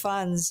whatever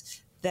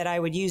funds that I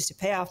would use to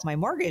pay off my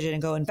mortgage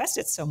and go invest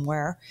it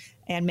somewhere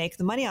and make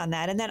the money on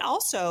that. And then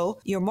also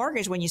your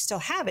mortgage, when you still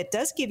have it,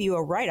 does give you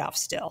a write-off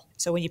still.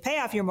 So when you pay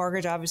off your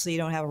mortgage, obviously you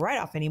don't have a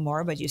write-off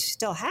anymore, but you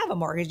still have a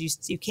mortgage.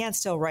 You can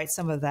still write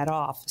some of that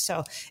off.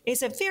 So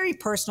it's a very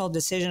personal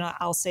decision,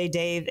 I'll say,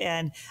 Dave.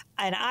 And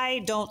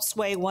I don't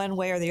sway one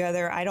way or the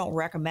other. I don't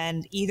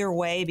recommend either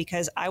way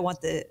because I want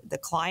the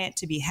client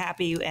to be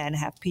happy and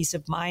have peace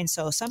of mind.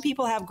 So some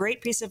people have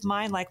great peace of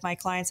mind, like my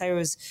clients I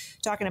was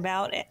talking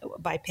about,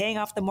 by paying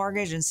off the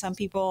mortgage, and some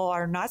people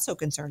are not so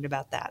concerned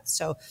about that.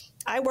 So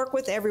I work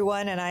with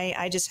everyone, and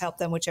I just help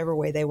them whichever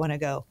way they want to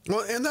go.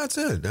 Well, and that's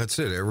it. That's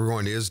it.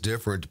 Everyone is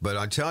different. But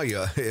I tell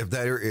you, if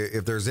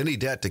there's any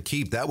debt to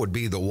keep, that would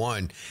be the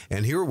one.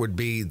 And here would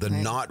be the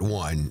not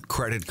one,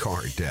 credit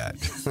card debt.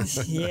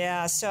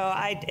 Yeah. So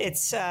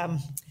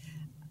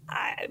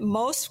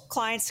most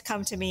clients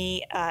come to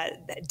me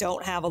that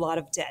don't have a lot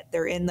of debt.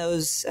 They're in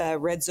those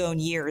red zone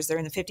years. They're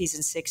in the 50s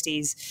and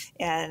 60s,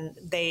 and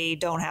they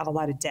don't have a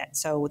lot of debt.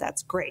 So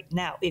that's great.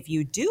 Now, if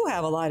you do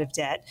have a lot of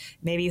debt,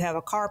 maybe you have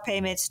a car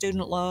payment,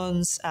 student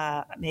loans,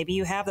 maybe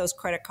you have those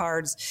credit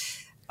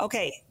cards.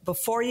 Okay,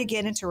 before you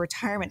get into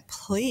retirement,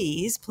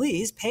 please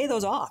pay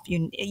those off.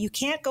 You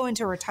can't go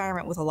into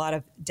retirement with a lot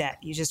of debt.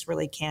 You just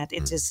really can't.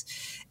 It's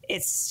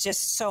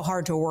just so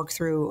hard to work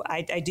through.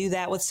 I do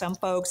that with some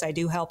folks. I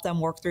do help them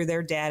work through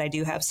their debt. I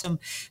do have some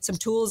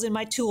tools in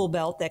my tool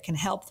belt that can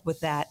help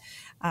with that.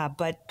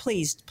 But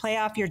please pay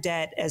off your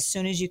debt as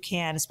soon as you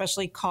can,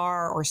 especially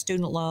car or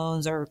student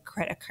loans or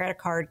credit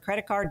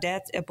card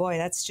debt. Boy,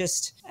 that's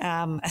just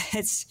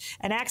it's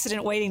an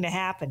accident waiting to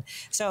happen.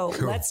 So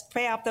let's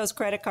pay off those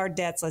credit card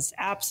debts. Let's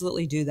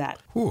absolutely do that.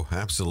 Ooh,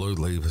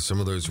 absolutely. Some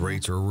of those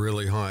rates are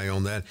really high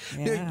on that.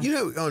 Yeah.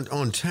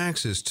 On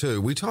taxes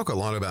too. We talk a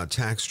lot about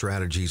tax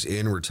strategies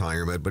in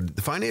retirement, but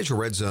the Financial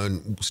Red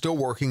Zone still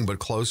working but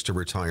close to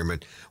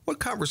retirement. What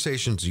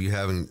conversations are you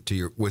having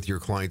with your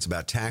clients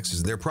about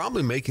taxes? They're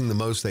probably making the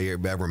most they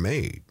have ever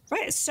made.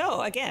 Right.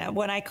 So again,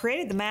 when I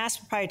created the mass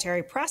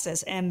proprietary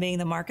process, M being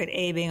the market,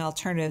 A being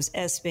alternatives,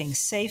 S being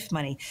safe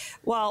money.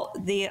 Well,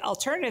 the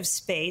alternative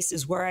space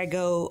is where I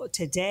go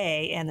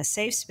today, and the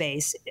safe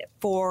space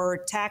for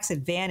tax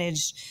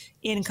advantaged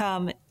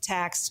income,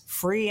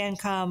 tax-free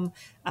income,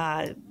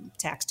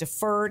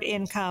 tax-deferred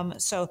income.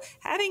 So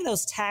having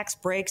those tax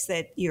breaks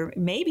that you're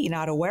maybe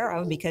not aware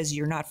of because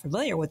you're not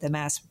familiar with the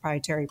mass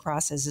proprietary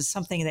process is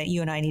something that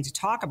you and I need to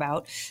talk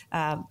about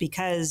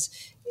because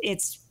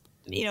it's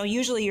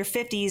usually your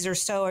 50s or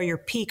so are your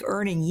peak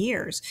earning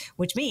years,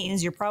 which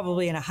means you're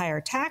probably in a higher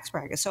tax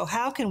bracket. So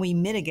how can we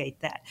mitigate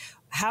that?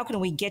 How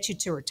can we get you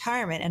to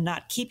retirement and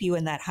not keep you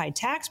in that high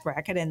tax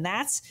bracket? And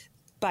that's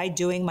by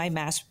doing my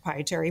mass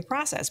proprietary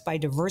process, by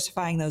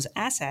diversifying those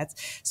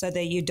assets so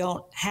that you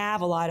don't have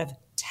a lot of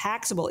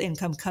taxable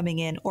income coming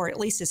in, or at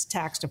least it's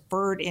tax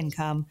deferred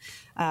income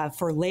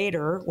for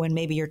later when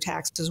maybe your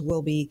tax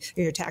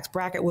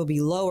bracket will be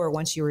lower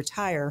once you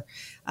retire.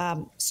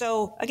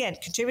 So again,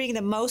 contributing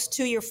the most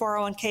to your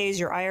 401ks,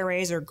 your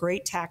IRAs are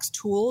great tax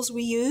tools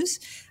we use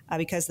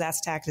because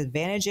that's tax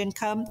advantage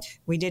income.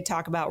 We did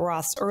talk about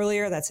Roths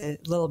earlier. That's a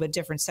little bit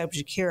different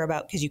subject here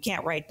because you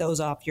can't write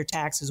those off your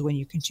taxes when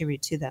you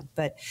contribute to them.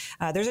 But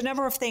there's a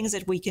number of things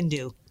that we can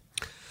do.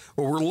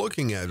 Well, we're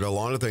looking at a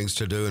lot of things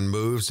to do and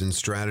moves and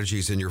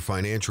strategies in your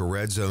Financial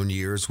Red Zone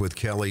years with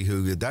Kelly,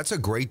 who that's a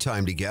great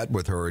time to get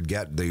with her and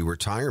get the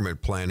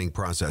retirement planning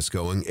process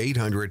going.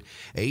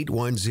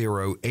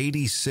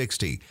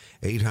 800-810-8060.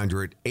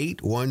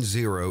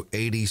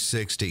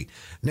 800-810-8060.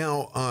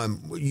 Now,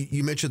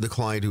 you mentioned the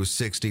client who was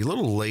 60, a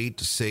little late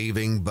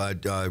saving,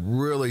 but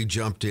really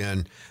jumped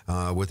in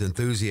with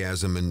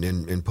enthusiasm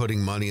and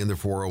putting money in the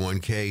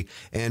 401k.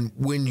 And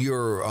when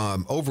you're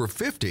over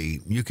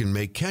 50, you can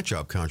make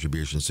catch-up contributions,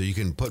 so you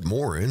can put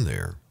more in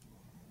there.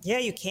 Yeah,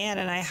 you can.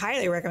 And I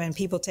highly recommend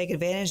people take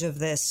advantage of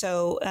this.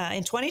 So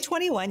in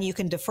 2021, you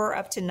can defer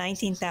up to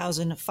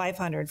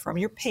 $19,500 from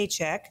your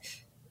paycheck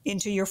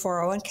into your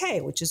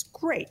 401k, which is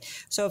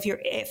great. So if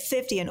you're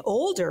 50 and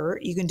older,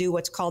 you can do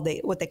what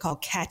they call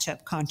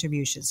catch-up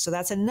contributions. So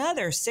that's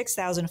another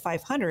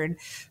 $6,500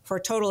 for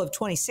a total of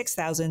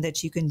 $26,000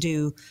 that you can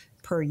do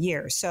per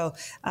year. So,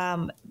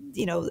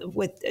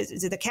 with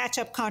the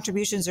catch-up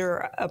contributions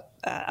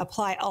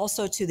apply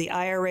also to the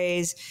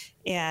IRAs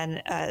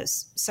and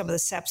some of the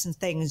SEPs and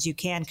things. You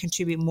can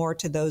contribute more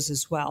to those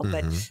as well. Mm-hmm.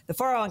 But the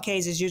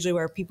 401ks is usually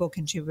where people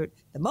contribute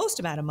the most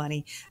amount of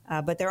money.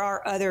 But there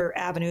are other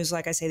avenues,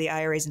 like I say, the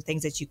IRAs and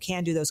things that you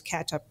can do those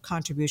catch-up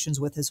contributions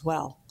with as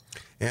well.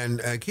 And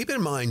keep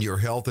in mind your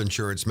health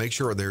insurance. Make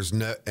sure there's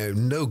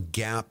no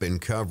gap in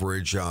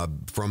coverage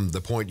from the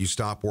point you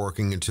stop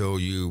working until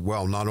you,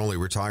 not only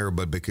retire,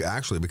 but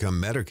actually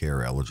become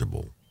Medicare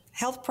eligible.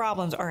 Health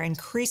problems are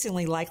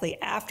increasingly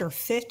likely after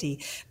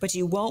 50, but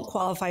you won't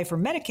qualify for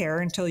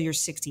Medicare until you're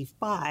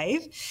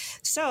 65.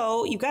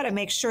 So you've got to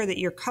make sure that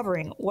you're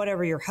covering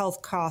whatever your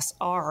health costs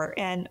are.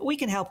 And we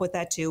can help with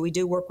that too. We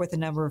do work with a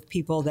number of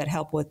people that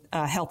help with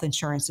health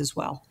insurance as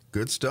well.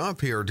 Good stuff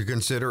here to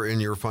consider in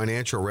your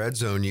Financial Red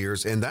Zone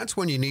years. And that's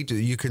when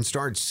you can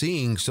start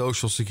seeing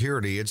Social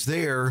Security. It's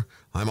there.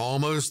 I'm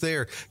almost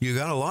there. You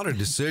got a lot of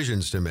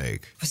decisions to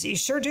make. You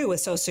sure do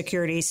with Social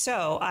Security.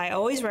 So I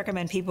always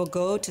recommend people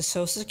go to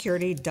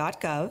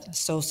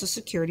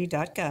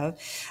socialsecurity.gov,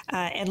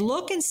 and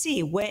look and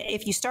see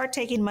if you start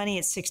taking money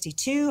at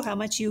 62, how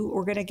much you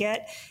were going to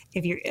get.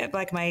 If you're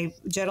like my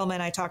gentleman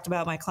I talked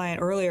about, my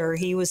client earlier,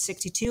 he was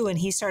 62 and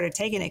he started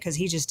taking it because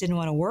he just didn't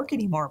want to work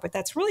anymore. But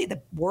that's really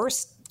the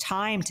worst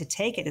time to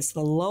take it. It's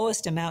the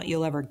lowest amount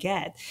you'll ever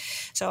get.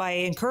 So I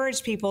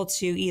encourage people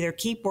to either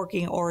keep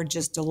working or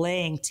just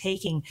delaying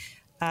taking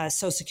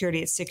Social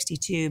Security at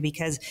 62,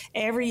 because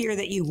every year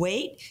that you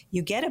wait,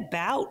 you get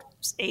about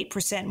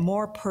 8%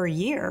 more per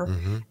year.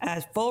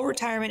 Full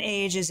retirement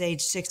age is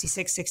age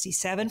 66,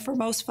 67 for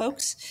most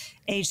folks.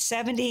 Age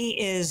 70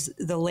 is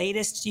the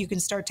latest you can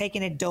start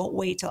taking it. Don't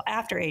wait till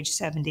after age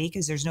 70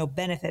 because there's no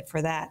benefit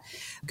for that.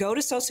 Go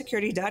to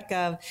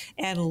socialsecurity.gov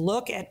and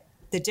look at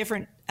the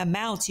different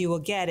amounts you will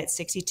get at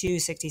 62,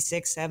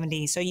 66,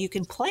 70. So you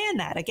can plan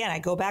that. Again, I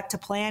go back to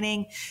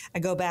planning. I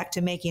go back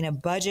to making a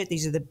budget.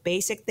 These are the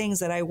basic things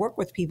that I work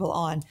with people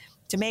on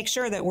to make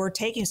sure that we're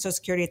taking Social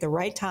Security at the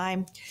right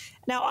time.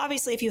 Now,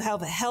 obviously, if you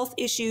have health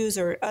issues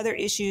or other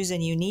issues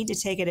and you need to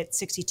take it at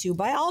 62,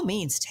 by all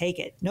means, take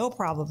it. No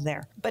problem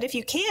there. But if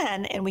you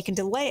can, and we can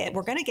delay it,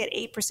 we're going to get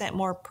 8%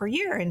 more per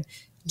year. And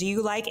do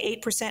you like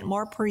 8%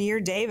 more per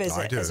year, Dave,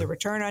 as a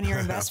return on your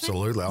investment?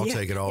 Absolutely. I'll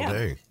take it all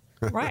day.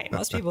 Right.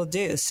 Most people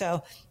do.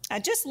 So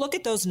just look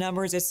at those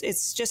numbers.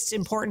 It's just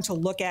important to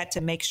look at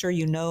to make sure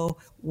you know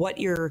what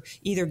you're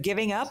either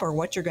giving up or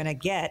what you're going to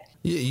get.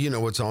 You know,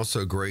 what's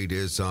also great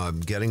is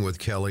getting with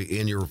Kelly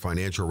in your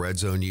financial red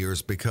zone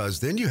years, because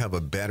then you have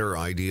a better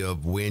idea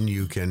of when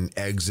you can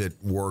exit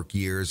work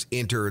years,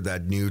 enter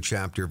that new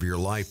chapter of your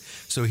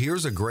life. So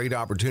here's a great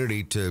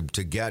opportunity to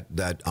get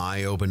that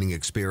eye-opening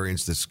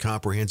experience, this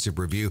comprehensive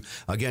review.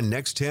 Again,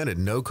 next 10 at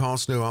no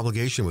cost, no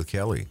obligation with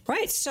Kelly.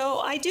 Right. So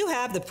I do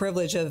have the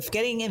privilege of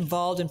getting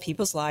involved in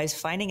people's lives,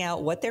 finding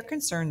out what their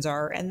concerns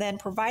are, and then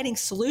providing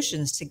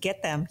solutions to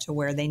get them to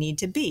where they need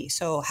to be.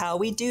 So how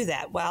we do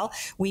that? Well,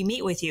 we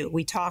meet with you.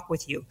 We talk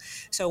with you.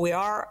 So we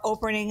are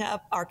opening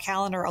up our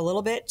calendar a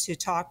little bit to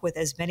talk with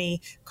as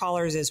many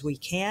callers as we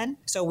can.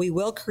 So we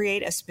will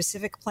create a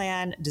specific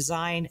plan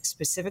designed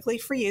specifically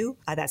for you.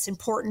 That's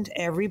important.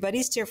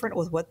 Everybody's different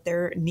with what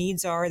their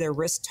needs are, their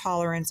risk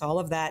tolerance, all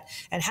of that.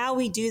 And how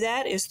we do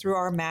that is through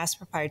our mass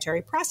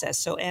proprietary process.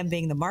 So M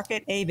being the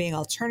market, A being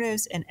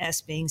alternatives, and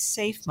S being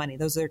safe money.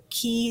 Those are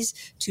keys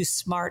to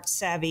smart,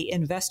 savvy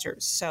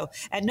investors. So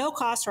at no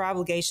cost or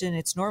obligation,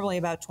 it's normally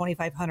about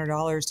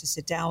 $2,500 to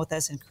sit down with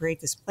us and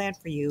create this plan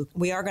for you.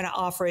 We are going to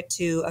offer it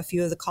to a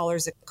few of the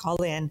callers that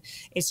call in.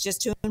 It's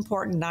just too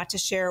important not to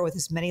share with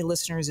as many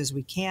listeners as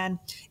we can.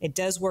 It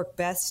does work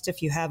best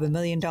if you have $1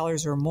 million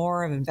or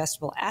more of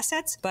investable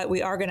assets, but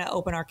we are going to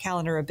open our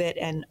calendar a bit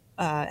and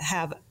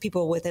have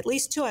people with at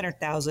least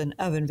 200,000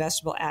 of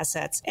investable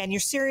assets, and you're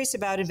serious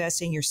about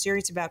investing, you're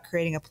serious about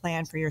creating a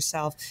plan for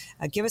yourself,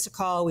 give us a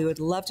call. We would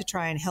love to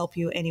try and help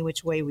you any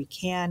which way we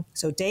can.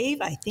 So,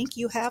 Dave, I think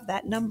you have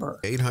that number.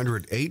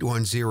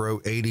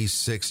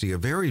 800-810-8060, a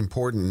very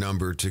important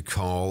number to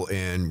call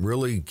and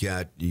really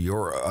get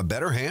a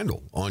better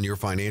handle on your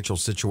financial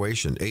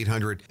situation.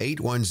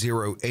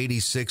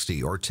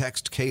 800-810-8060 or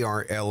text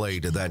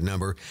KRLA to that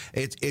number.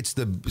 It's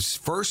the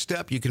first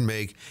step you can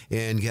make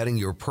in getting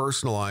your personalized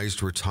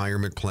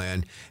retirement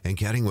plan and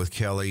getting with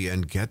Kelly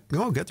and get the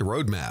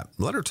roadmap.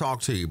 Let her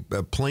talk to you.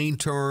 Plain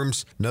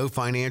terms, no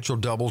financial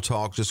double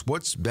talk, just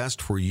what's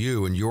best for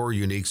you and your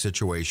unique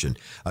situation.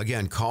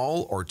 Again,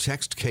 call or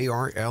text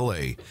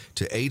KRLA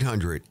to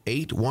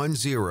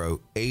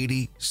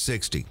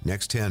 800-810-8060.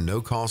 Next 10, no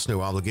cost,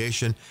 no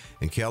obligation.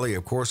 And Kelly,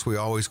 of course, we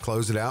always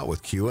close it out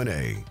with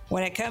Q&A.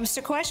 When it comes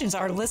to questions,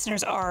 our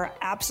listeners are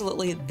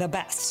absolutely the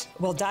best.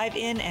 We'll dive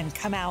in and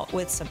come out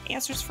with some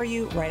answers for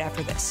you right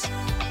after this.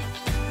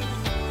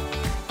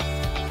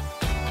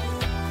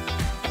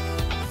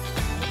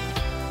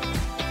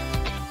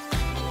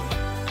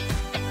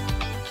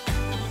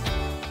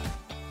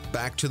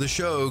 Back to the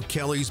show,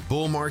 Kelly's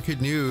Bull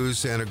Market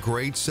News, and a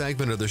great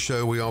segment of the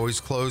show we always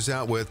close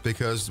out with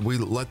because we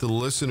let the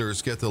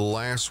listeners get the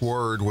last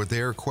word with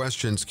their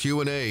questions.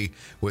 Q&A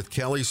with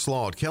Kelly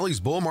Sloat.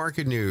 Kelly's Bull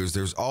Market News.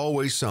 There's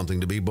always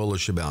something to be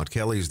bullish about.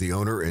 Kelly is the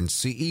owner and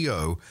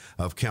CEO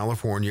of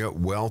California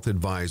Wealth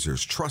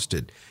Advisors,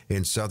 trusted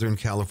in Southern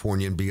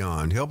California and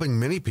beyond, helping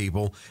many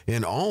people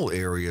in all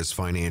areas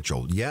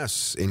financial,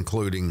 yes,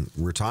 including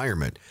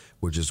retirement,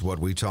 which is what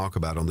we talk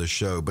about on this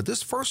show. But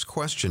this first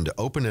question, to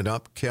open it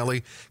up,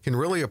 Kelly, can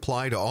really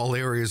apply to all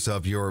areas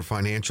of your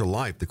financial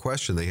life. The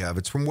question they have,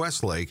 it's from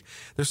Westlake.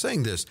 They're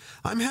saying this: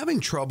 I'm having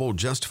trouble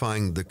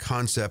justifying the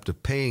concept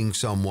of paying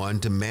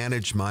someone to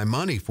manage my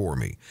money for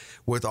me.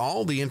 With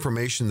all the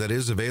information that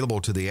is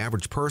available to the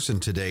average person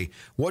today,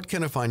 what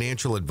can a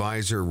financial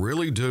advisor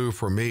really do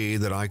for me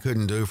that I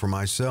couldn't do for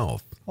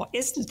myself? Well,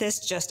 isn't this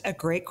just a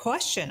great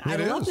question? I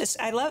love this.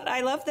 I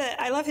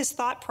love his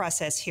thought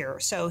process here.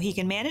 So he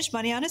can manage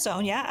money on his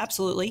own. Yeah,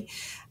 absolutely.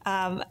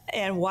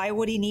 And why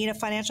would he need a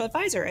financial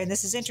advisor? And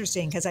this is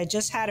interesting because I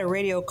just had a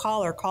radio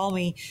caller call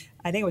me,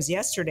 I think it was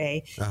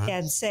yesterday,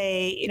 and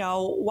say,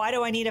 why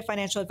do I need a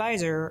financial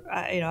advisor?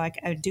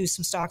 I do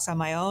some stocks on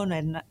my own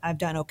and I've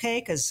done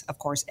okay because, of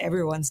course,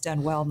 everyone's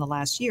done well in the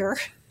last year,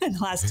 in the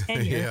last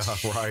 10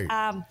 years. Yeah,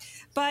 right.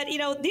 But,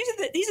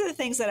 these are the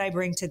things that I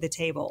bring to the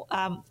table.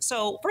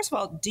 So first of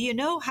all, do you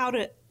know how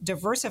to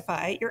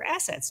diversify your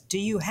assets? Do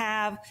you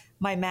have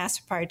my mass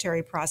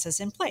proprietary process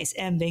in place?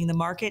 M being the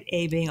market,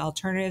 A being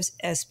alternatives,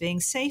 S being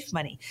safe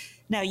money.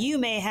 Now, you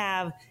may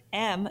have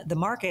M, the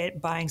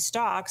market, buying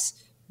stocks.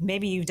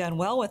 Maybe you've done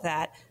well with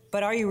that,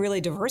 but are you really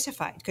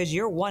diversified? Because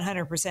you're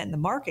 100% in the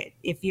market.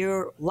 If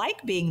you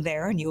like being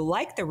there and you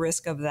like the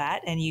risk of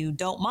that and you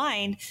don't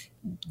mind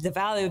the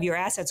value of your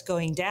assets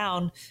going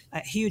down a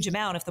huge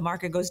amount, if the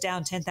market goes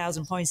down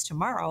 10,000 points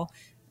tomorrow,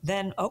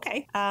 then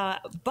okay.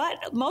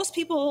 But most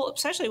people,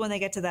 especially when they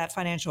get to that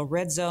financial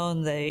red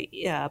zone,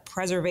 the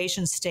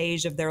preservation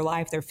stage of their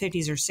life, their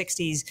 50s or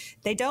 60s,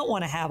 they don't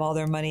want to have all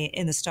their money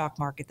in the stock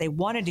market. They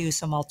want to do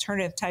some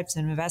alternative types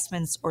of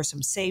investments or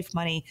some safe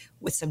money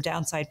with some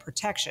downside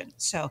protection.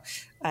 So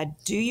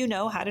do you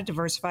know how to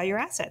diversify your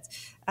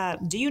assets?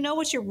 Do you know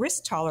what your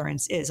risk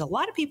tolerance is? A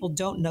lot of people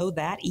don't know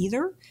that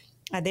either.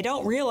 They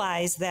don't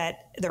realize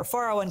that their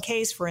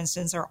 401ks, for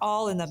instance, are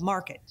all in the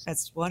market.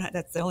 That's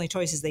the only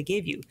choices they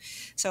give you.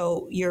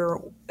 So you're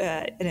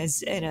in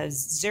a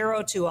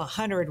 0 to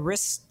 100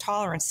 risk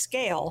tolerance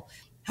scale,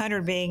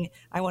 100 being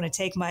I want to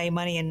take my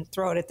money and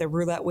throw it at the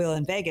roulette wheel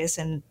in Vegas,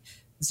 and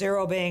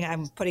 0 being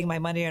I'm putting my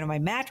money under my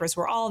mattress.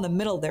 We're all in the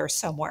middle there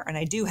somewhere. And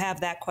I do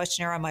have that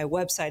questionnaire on my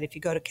website. If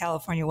you go to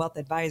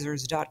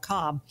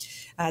CaliforniaWealthAdvisors.com,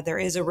 there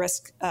is a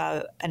risk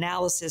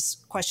analysis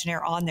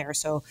questionnaire on there.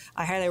 So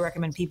I highly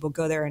recommend people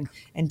go there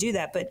and do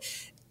that. But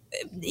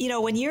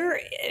when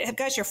have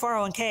got your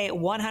 401k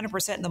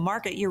 100% in the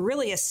market, you're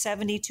really a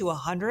 70 to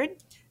 100.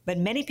 But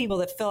many people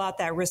that fill out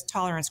that risk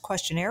tolerance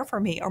questionnaire for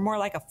me are more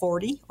like a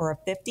 40 or a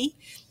 50.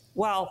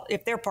 Well,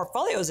 if their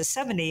portfolio is a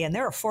 70 and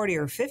they're a 40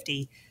 or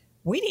 50,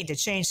 we need to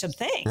change some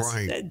things.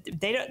 Right.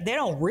 They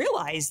don't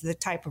realize the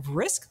type of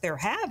risk they're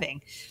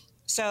having.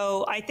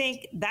 So I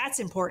think that's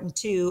important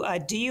too.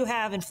 Do you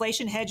have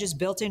inflation hedges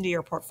built into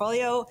your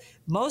portfolio?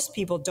 Most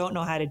people don't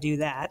know how to do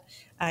that.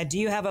 Do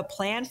you have a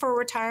plan for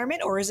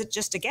retirement, or is it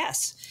just a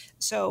guess?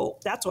 So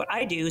that's what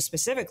I do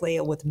specifically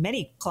with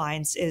many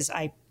clients is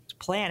I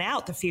plan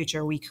out the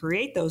future. We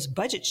create those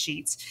budget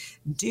sheets.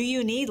 Do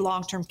you need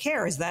long-term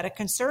care? Is that a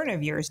concern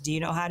of yours? Do you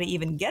know how to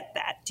even get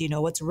that? Do you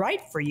know what's right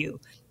for you?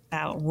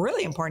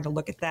 Really important to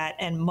look at that.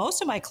 And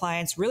most of my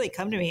clients really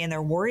come to me and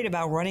they're worried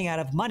about running out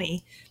of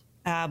money,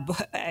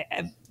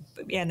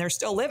 and they're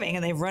still living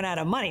and they've run out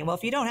of money. Well,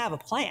 if you don't have a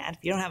plan, if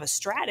you don't have a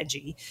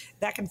strategy,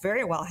 that can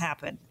very well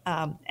happen.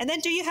 And then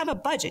do you have a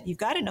budget? You've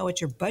got to know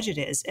what your budget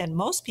is. And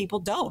most people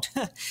don't.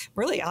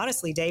 Really,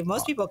 honestly, Dave,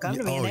 most people come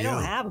to me and they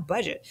don't have a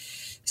budget.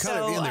 Kind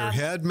of in their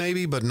head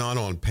maybe, but not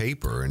on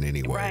paper in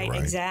any way. Right,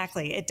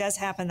 exactly. It does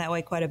happen that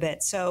way quite a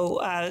bit. So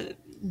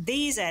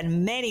these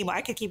and many more,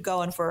 I could keep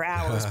going for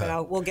hours,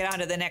 but we'll get on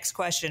to the next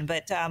question.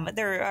 But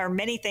there are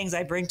many things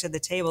I bring to the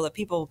table that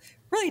people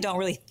don't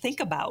really think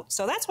about.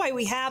 So that's why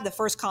we have the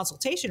first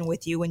consultation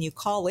with you when you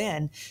call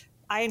in.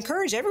 I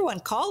encourage everyone,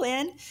 call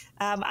in.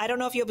 I don't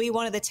know if you'll be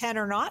one of the 10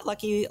 or not,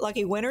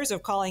 lucky winners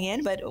of calling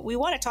in, but we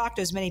want to talk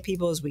to as many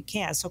people as we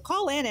can. So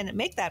call in and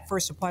make that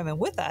first appointment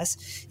with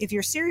us if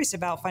you're serious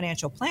about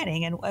financial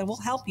planning, and we'll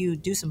help you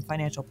do some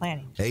financial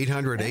planning.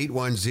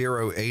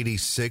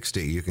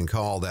 800-810-8060. You can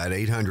call that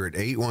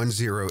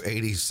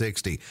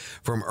 800-810-8060.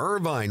 From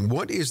Irvine,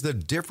 what is the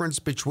difference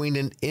between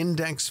an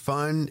index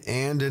fund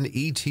and an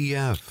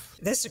ETF?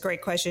 This is a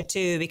great question,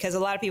 too, because a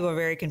lot of people are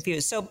very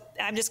confused. So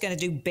I'm just going to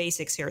do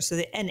basics here.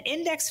 So an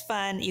index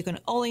fund, you can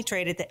only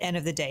trade at the end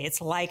of the day.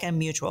 It's like a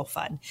mutual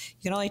fund.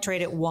 You can only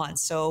trade it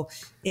once. So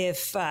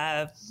if,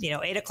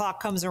 8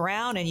 o'clock comes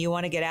around and you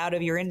want to get out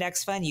of your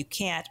index fund, you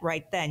can't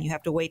right then. You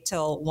have to wait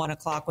till 1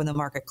 o'clock when the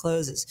market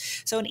closes.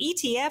 So an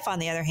ETF, on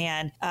the other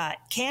hand,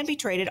 can be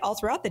traded all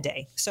throughout the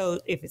day. So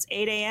if it's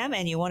 8 a.m.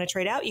 and you want to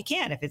trade out, you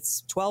can. If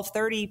it's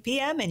 12:30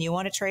 p.m. and you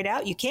want to trade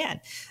out, you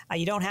can.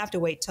 You don't have to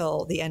wait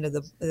till the end of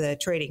the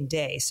trading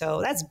day.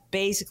 So that's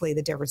basically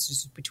the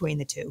differences between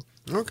the two.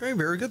 Okay,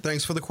 very good.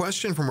 Thanks for the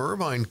question. From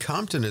Irvine,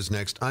 Compton is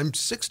next. I'm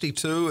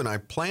 62 and I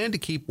plan to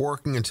keep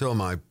working until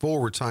my full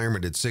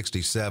retirement at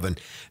 67.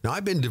 Now,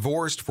 I've been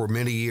divorced for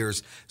many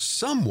years.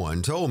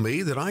 Someone told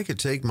me that I could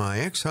take my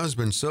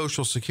ex-husband's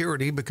Social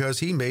Security because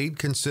he made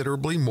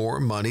considerably more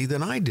money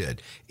than I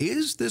did.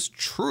 Is this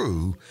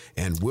true?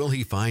 And will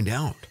he find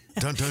out?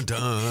 Dun, dun,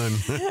 dun.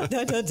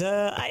 Dun, dun,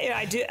 dun.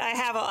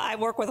 I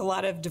work with a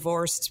lot of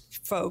divorced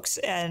folks,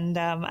 and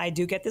I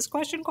do get this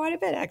question quite a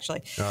bit,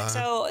 actually.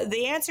 So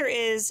the answer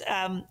is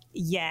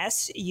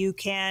yes, you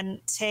can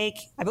take,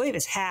 I believe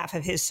it's half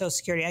of his Social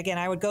Security. Again,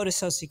 I would go to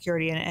Social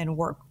Security and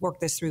work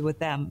this through with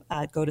them.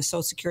 Go to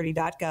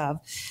socialsecurity.gov.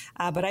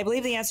 But I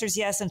believe the answer is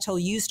yes until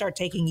you start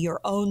taking your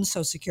own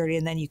Social Security,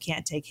 and then you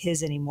can't take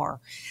his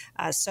anymore.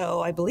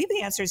 So I believe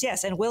the answer is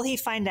yes. And will he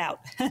find out?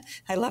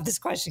 I love this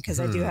question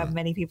because I do have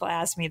many people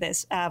ask me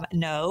this.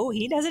 No,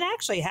 he doesn't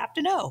actually have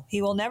to know.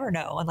 He will never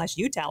know unless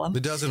you tell him.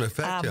 It doesn't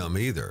affect him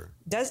either.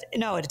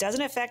 It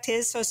doesn't affect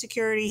his Social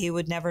Security. He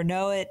would never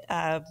know it.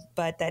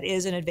 But that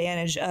is an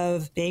advantage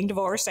of being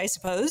divorced, I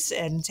suppose,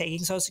 and taking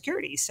Social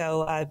Security.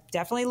 So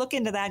definitely look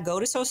into that. Go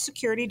to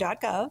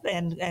socialsecurity.gov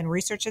and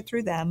research it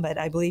through them. But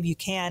I believe you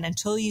can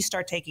until you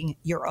start taking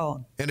your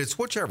own. And it's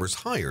whichever's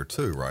higher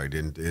too, right?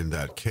 In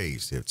that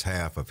case, it's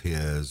half of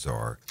his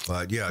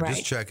but yeah, right.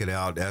 Just check it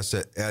out.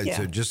 So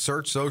just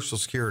search Social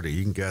Security Security.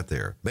 You can get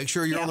there. Make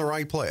sure you're on the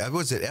right place.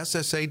 Was it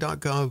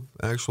SSA.gov,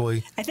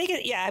 actually? I think,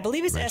 I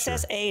believe it's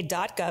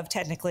SSA.gov.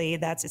 Technically,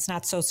 it's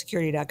not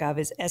SocialSecurity.gov.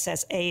 It's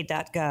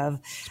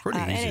SSA.gov. It's pretty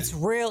easy. And it's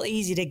real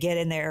easy to get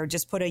in there.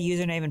 Just put a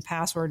username and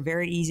password.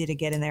 Very easy to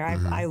get in there.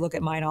 I look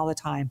at mine all the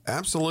time.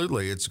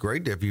 Absolutely. It's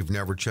great if you've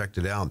never checked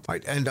it out.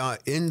 Right. And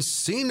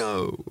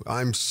Encino,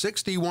 I'm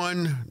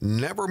 61,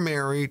 never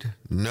married,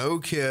 no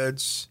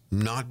kids,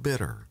 not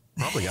bitter.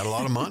 Probably got a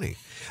lot of money.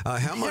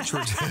 How much,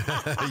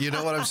 you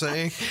know what I'm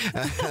saying?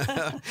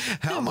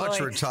 How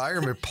much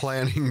retirement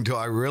planning do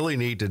I really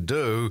need to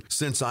do,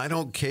 since I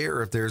don't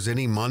care if there's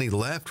any money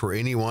left for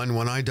anyone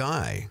when I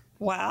die?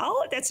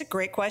 Well, that's a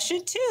great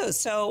question, too.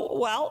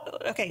 So,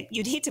 okay,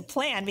 you need to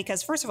plan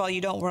because, first of all,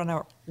 you don't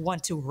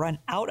want to run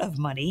out of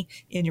money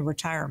in your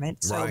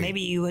retirement. So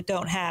maybe you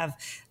don't have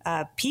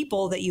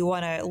people that you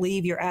want to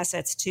leave your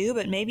assets to,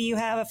 but maybe you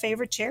have a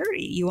favorite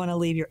charity you want to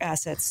leave your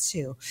assets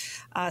to.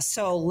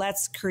 So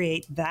let's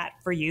create that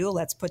for you.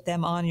 Let's put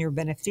them on your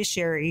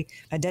beneficiary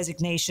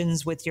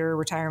designations with your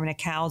retirement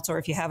accounts, or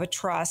if you have a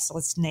trust,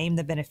 let's name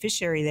the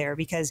beneficiary there,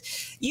 because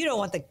you don't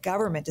want the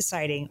government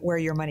deciding where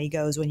your money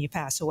goes when you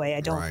pass away,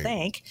 I don't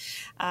think.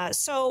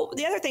 So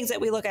the other things that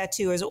we look at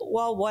too is,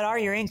 well, what are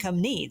your income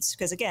needs?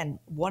 Because again,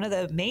 one of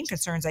the main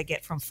concerns I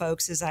get from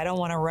folks is I don't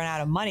want to run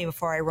out of money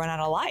before I run out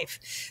of life.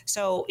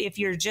 So if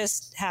you're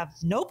just have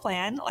no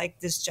plan, like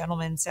this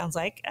gentleman sounds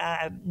like,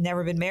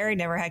 never been married,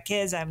 never had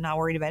kids, I'm not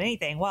worried about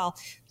anything. Well,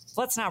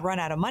 let's not run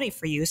out of money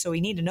for you. So we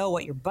need to know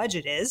what your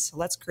budget is. So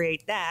let's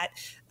create that.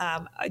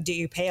 Do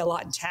you pay a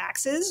lot in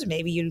taxes?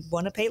 Maybe you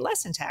want to pay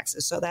less in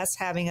taxes. So that's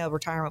having a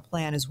retirement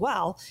plan as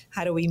well.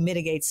 How do we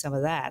mitigate some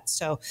of that?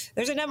 So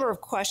there's a number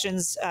of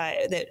questions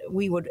that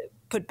we would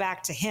put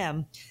back to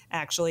him,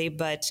 actually.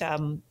 But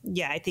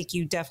I think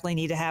you definitely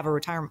need to have a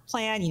retirement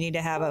plan. You need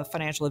to have a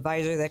financial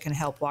advisor that can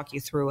help walk you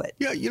through it.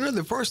 Yeah,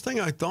 the first thing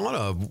I thought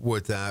of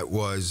with that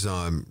was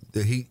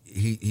that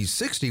he's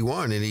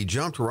 61 and he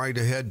jumped right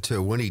ahead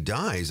to when he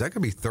dies. That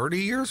could be 30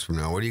 years from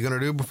now. What are you going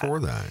to do before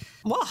that?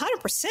 Well,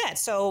 100%.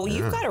 So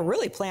you've got to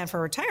really plan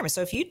for retirement.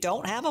 So if you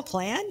don't have a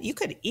plan, you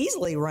could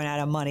easily run out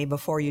of money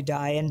before you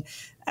die. And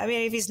I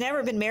mean, if he's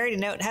never been married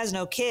and has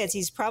no kids,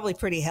 he's probably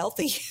pretty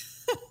healthy.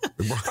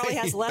 Probably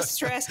has less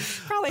stress.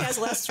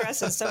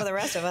 Than some of the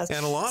rest of us.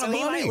 And a lot of money.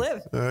 He might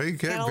live.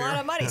 And a lot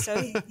of money.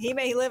 So he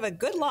may live a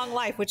good long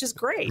life, which is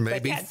great.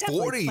 Maybe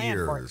 40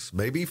 years,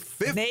 maybe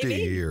 50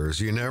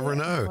 years. You never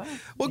know.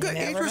 Well, good,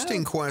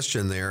 interesting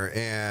question there.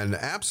 And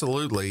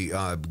absolutely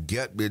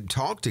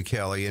talk to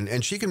Kelly.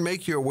 And she can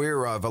make you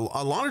aware of, a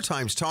lot of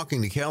times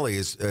talking to Kelly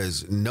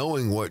is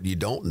knowing what you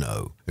don't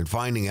know and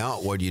finding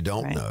out what you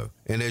don't know.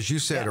 And as you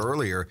said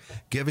earlier,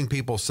 giving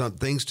people some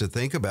things to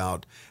think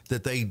about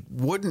that they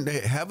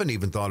haven't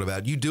even thought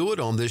about. You do it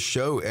on this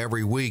show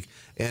every week.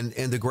 And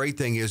the great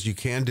thing is you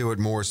can do it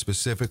more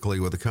specifically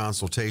with a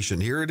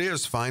consultation. Here it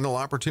is, final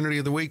opportunity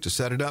of the week to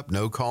set it up.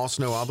 No cost,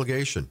 no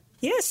obligation.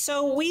 Yes,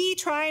 so we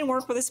try and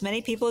work with as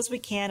many people as we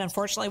can.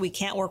 Unfortunately, we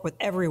can't work with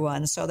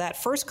everyone. So that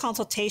first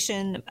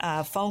consultation,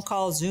 phone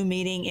call, Zoom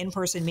meeting,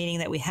 in-person meeting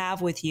that we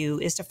have with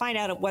you is to find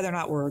out whether or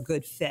not we're a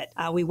good fit.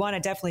 We want to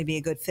definitely be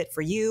a good fit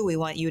for you. We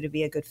want you to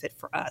be a good fit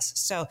for us.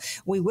 So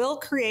we will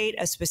create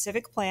a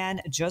specific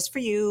plan just for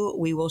you.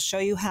 We will show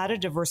you how to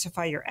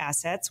diversify your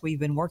assets. We've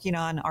been working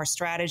on our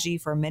strategy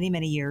for many,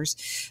 many years.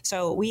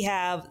 So we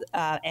have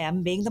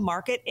M being the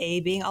market, A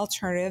being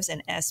alternatives,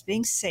 and S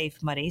being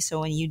safe money.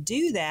 So when you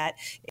do that,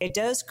 it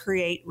does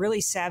create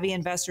really savvy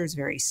investors,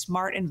 very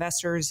smart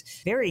investors,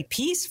 very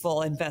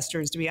peaceful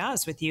investors, to be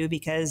honest with you,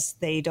 because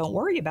they don't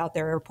worry about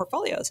their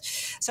portfolios.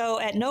 So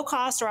at no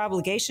cost or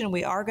obligation,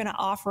 we are going to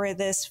offer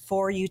this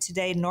for you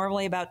today.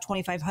 Normally about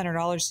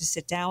 $2,500 to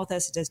sit down with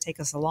us. It does take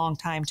us a long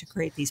time to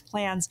create these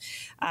plans.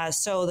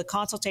 So the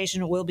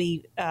consultation will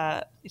be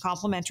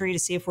complimentary to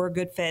see if we're a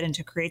good fit and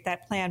to create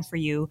that plan for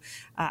you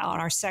on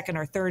our second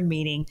or third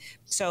meeting.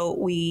 So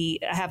we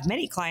have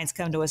many clients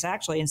come to us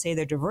actually and say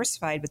they're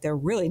diversified, but they're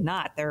really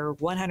not. They're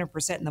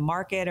 100% in the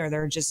market, or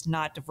they're just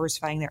not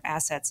diversifying their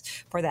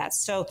assets for that.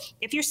 So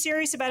if you're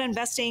serious about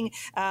investing,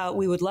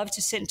 we would love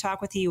to sit and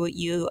talk with you.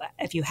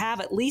 If you have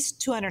at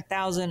least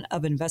 $200,000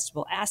 of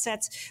investable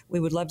assets, we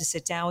would love to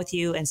sit down with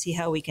you and see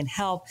how we can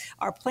help.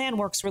 Our plan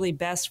works really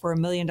best for $1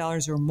 million or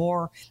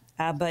more.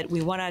 But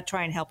we want to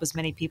try and help as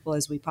many people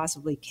as we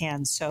possibly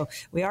can. So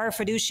we are a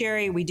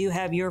fiduciary. We do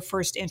have your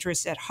first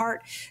interest at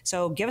heart.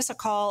 So give us a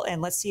call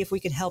and let's see if we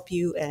can help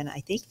you. And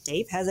I think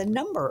Dave has a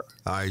number.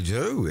 I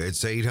do.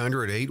 It's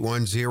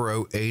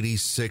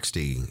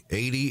 800-810-8060.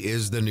 80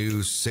 is the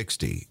new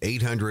 60.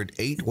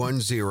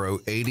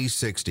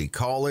 800-810-8060.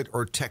 Call it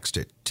or text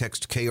it.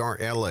 Text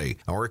KRLA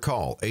or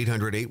call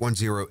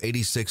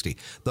 800-810-8060.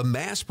 The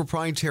mass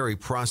proprietary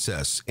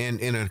process and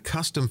in a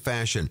custom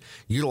fashion,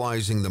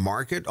 utilizing the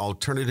market,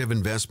 alternative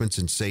investments,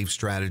 and safe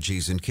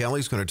strategies. And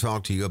Kelly's going to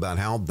talk to you about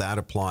how that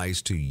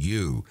applies to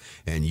you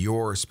and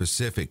your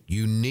specific,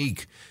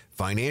 unique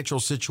financial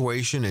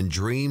situation and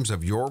dreams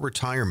of your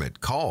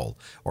retirement. Call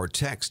or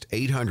text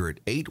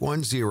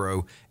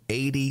 800-810-8060.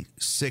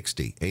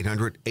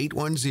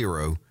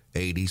 800-810-8060.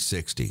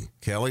 8060.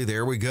 Kelly,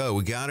 there we go.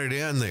 We got it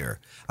in there.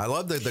 I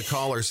love that the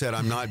caller said,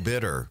 I'm not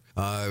bitter.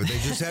 They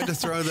just had to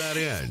throw that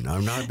in.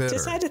 I'm not bitter.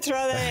 Just had to throw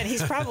that in.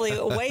 He's probably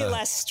way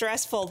less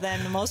stressful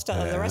than most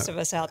of the rest of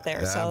us out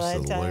there.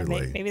 Absolutely. So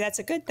maybe that's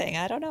a good thing.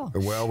 I don't know.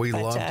 Well, we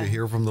love to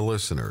hear from the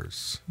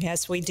listeners.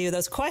 Yes, we do.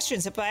 Those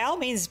questions, by all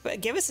means,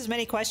 give us as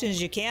many questions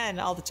as you can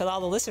to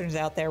all the listeners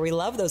out there. We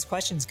love those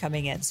questions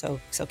coming in. So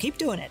keep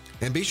doing it.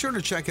 And be sure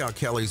to check out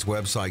Kelly's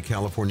website,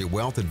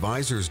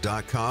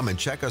 CaliforniaWealthAdvisors.com, and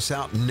check us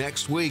out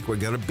next week. We're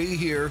going to be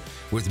here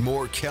with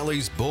more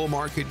Kelly's Bull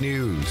Market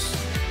News.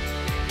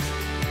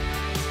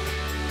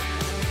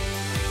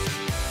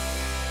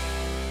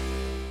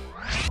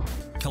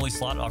 Kelly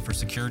Slott offers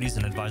securities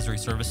and advisory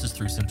services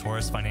through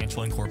Centaurus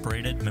Financial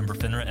Incorporated, member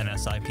FINRA and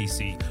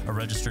SIPC, a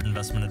registered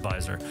investment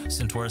advisor.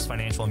 Centaurus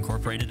Financial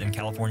Incorporated and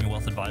California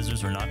Wealth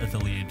Advisors are not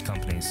affiliated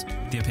companies.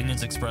 The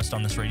opinions expressed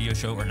on this radio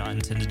show are not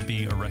intended to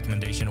be a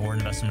recommendation or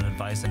investment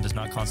advice and does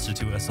not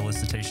constitute a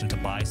solicitation to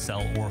buy,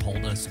 sell, or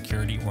hold a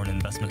security or an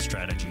investment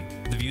strategy.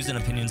 The views and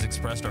opinions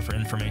expressed are for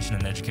information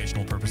and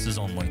educational purposes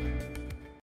only.